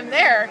know why I'm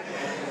there.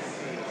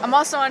 I'm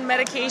also on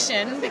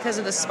medication because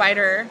of the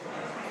spider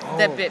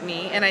that bit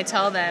me, and I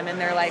tell them, and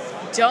they're like,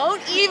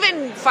 don't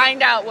even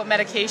find out what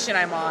medication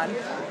I'm on.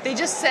 They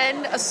just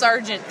send a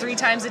sergeant 3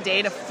 times a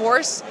day to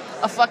force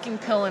a fucking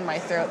pill in my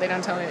throat. They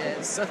don't tell me what it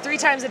is. So 3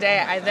 times a day,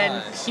 I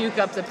then puke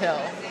up the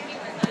pill.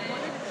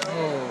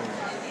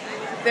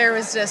 There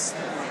was just,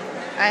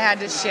 I had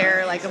to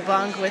share like a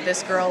bunk with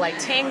this girl, like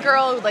Tame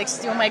girl, who would like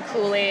steal my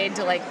Kool-Aid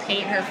to like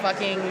paint her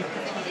fucking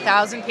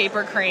 1,000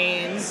 paper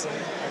cranes.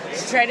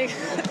 She tried to.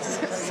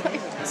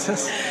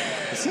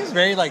 It seems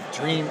very like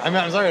dream. I mean,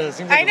 I'm sorry. It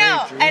seems like I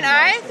know, a very and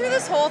I through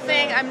this whole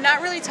thing, I'm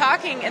not really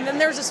talking, and then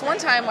there was this one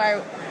time where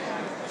I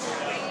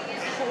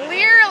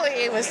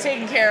clearly was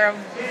taken care of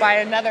by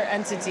another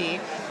entity,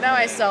 not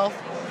myself.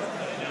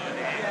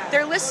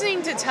 They're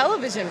listening to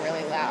television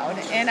really loud,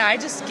 and I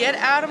just get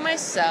out of my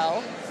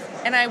cell,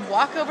 and I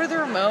walk over to the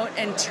remote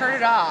and turn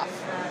it off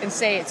and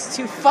say it's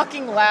too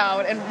fucking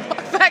loud and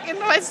walk back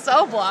into my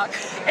cell block,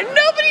 and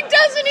nobody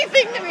does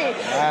anything to me.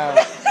 Wow.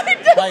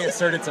 Probably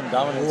asserted some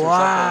dominance or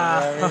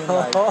something. You know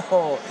what I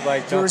mean?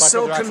 Like You were don't fuck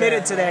so with committed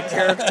Roxanne. to that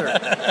character.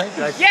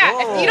 Like, Yeah,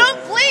 whoa. if you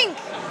don't blink,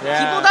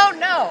 people don't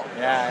know.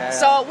 Yeah.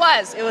 So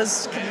it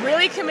was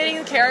really committing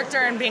the character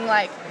and being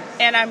like,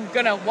 and I'm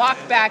gonna walk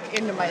back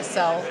into my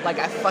cell like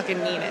I fucking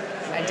mean it.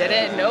 I did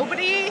it.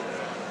 Nobody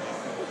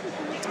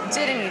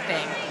did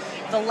anything.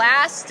 The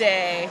last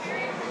day,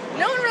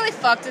 no one really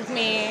fucked with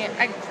me.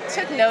 I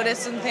took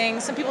notice and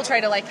things. Some people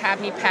tried to like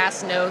have me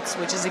pass notes,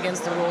 which is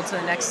against the rule, to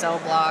the next cell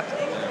block.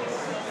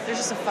 There's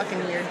just a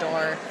fucking weird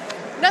door.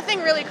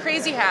 Nothing really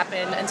crazy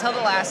happened until the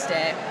last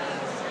day.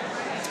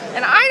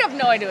 And I have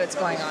no idea what's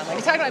going on. Like,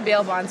 I talked to my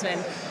bail bondsman.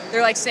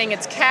 They're like saying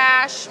it's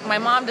cash. My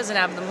mom doesn't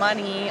have the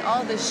money.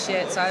 All this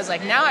shit. So I was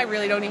like, now I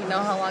really don't even know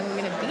how long I'm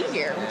going to be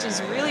here, which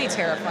is really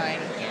terrifying.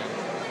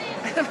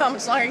 I don't know how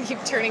much longer I can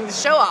keep turning the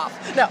show off.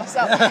 No,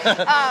 so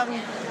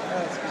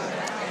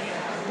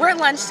we're at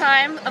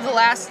lunchtime of the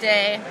last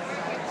day,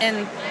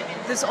 and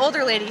this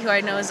older lady who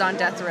I know is on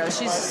death row,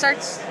 she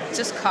starts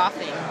just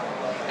coughing.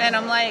 And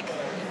I'm like,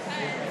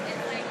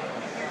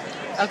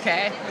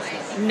 okay,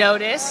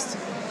 noticed.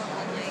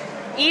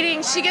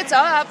 Eating, she gets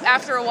up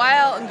after a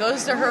while and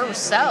goes to her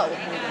cell.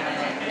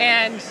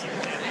 And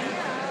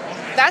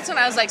that's when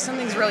I was like,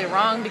 something's really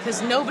wrong,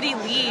 because nobody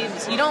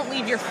leaves. You don't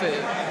leave your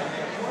food.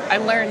 I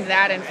learned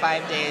that in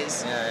 5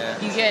 days.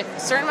 You get a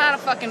certain amount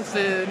of fucking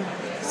food.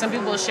 Some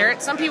people will share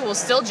it. Some people will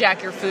still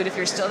jack your food if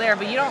you're still there,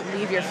 but you don't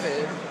leave your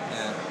food.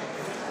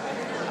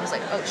 I was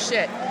like, oh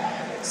shit.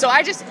 So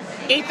I just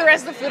ate the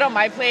rest of the food on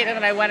my plate, and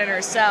then I went in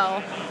her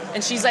cell,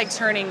 and she's like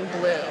turning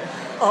blue.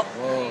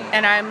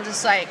 And I'm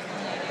just like,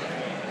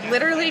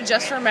 literally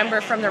just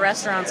remember from the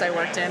restaurants I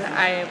worked in,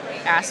 I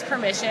asked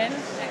permission.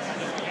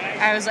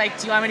 I was like,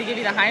 do you want me to give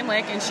you the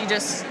Heimlich? And she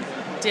just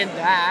did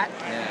that.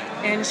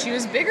 And she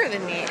was bigger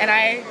than me. And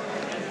I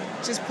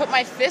just put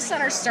my fist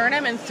on her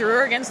sternum and threw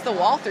her against the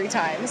wall 3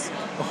 times.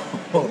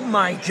 Oh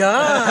my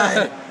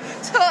God.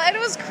 And it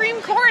was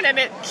cream corn, and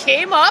it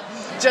came up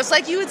just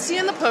like you would see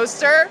in the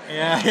poster.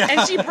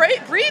 And she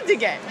breathed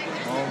again.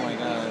 Oh my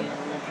God.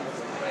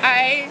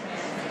 I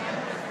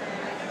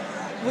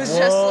was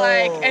just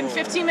like, and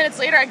 15 minutes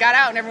later I got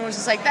out and everyone was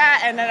just like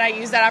that, and then I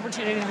used that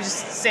opportunity to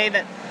just say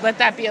that, let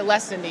that be a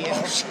lesson to you.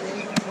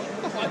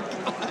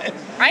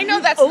 I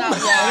know that's not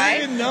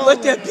why.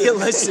 Let that be a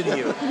lesson to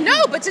you.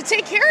 No, but to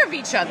take care of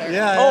each other.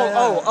 Yeah.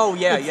 Still,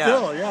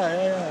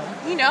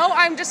 yeah. You know,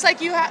 I'm just like,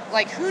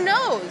 who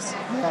knows?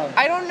 Yeah.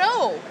 I don't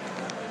know.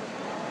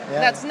 Yeah.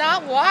 That's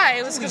not why.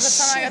 It was because of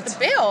something I got the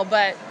bail,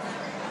 but...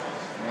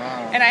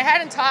 Wow. And I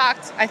hadn't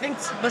talked. I think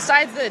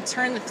besides the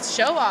turn the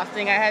show off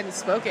thing, I hadn't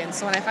spoken.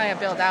 So when I finally got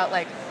bailed out,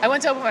 like, I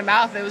went to open my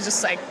mouth, it was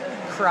just like,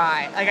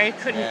 cry. Like,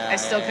 I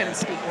still couldn't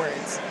speak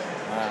words.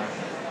 Wow.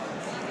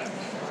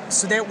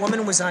 So that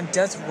woman was on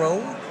death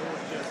row?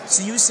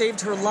 So you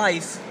saved her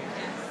life?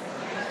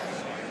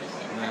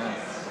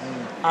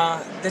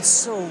 That's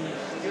so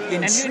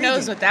intriguing. And who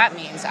knows what that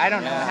means? I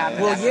don't know what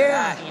happened after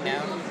that, you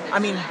know? I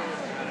mean...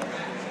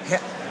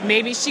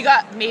 Maybe she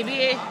got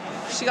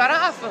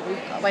off, but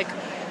like...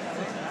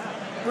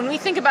 When we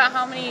think about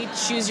how many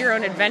choose your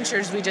own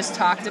adventures we just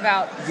talked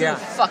about, who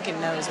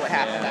fucking knows what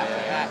happened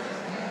after that?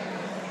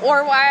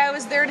 Or why I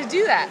was there to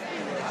do that.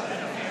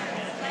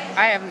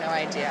 I have no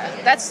idea.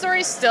 That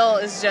story still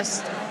is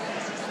just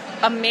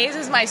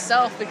amazes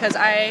myself because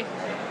The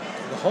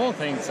whole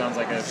thing sounds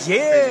like a crazy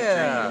dream.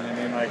 I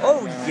mean, like,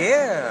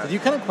 Did you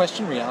kind of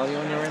question reality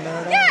when you were in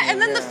there? Yeah, and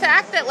then the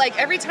fact that like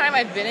every time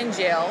I've been in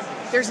jail,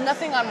 there's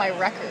nothing on my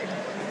record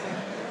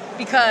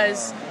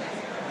because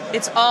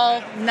it's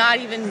all not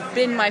even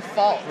been my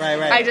fault. Right.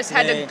 I just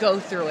had to go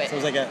through it. So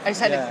it was like I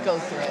just had to go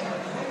through it.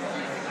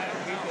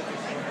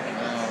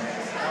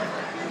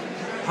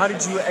 How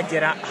did you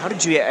get out? How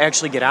did you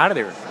actually get out of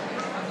there?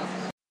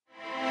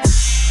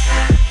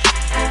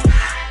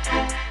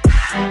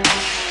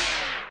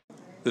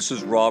 This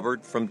is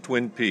Robert from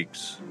Twin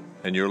Peaks,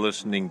 and you're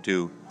listening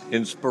to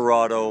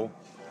Inspirato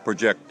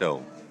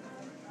Projecto.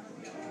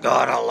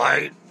 Got a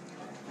light?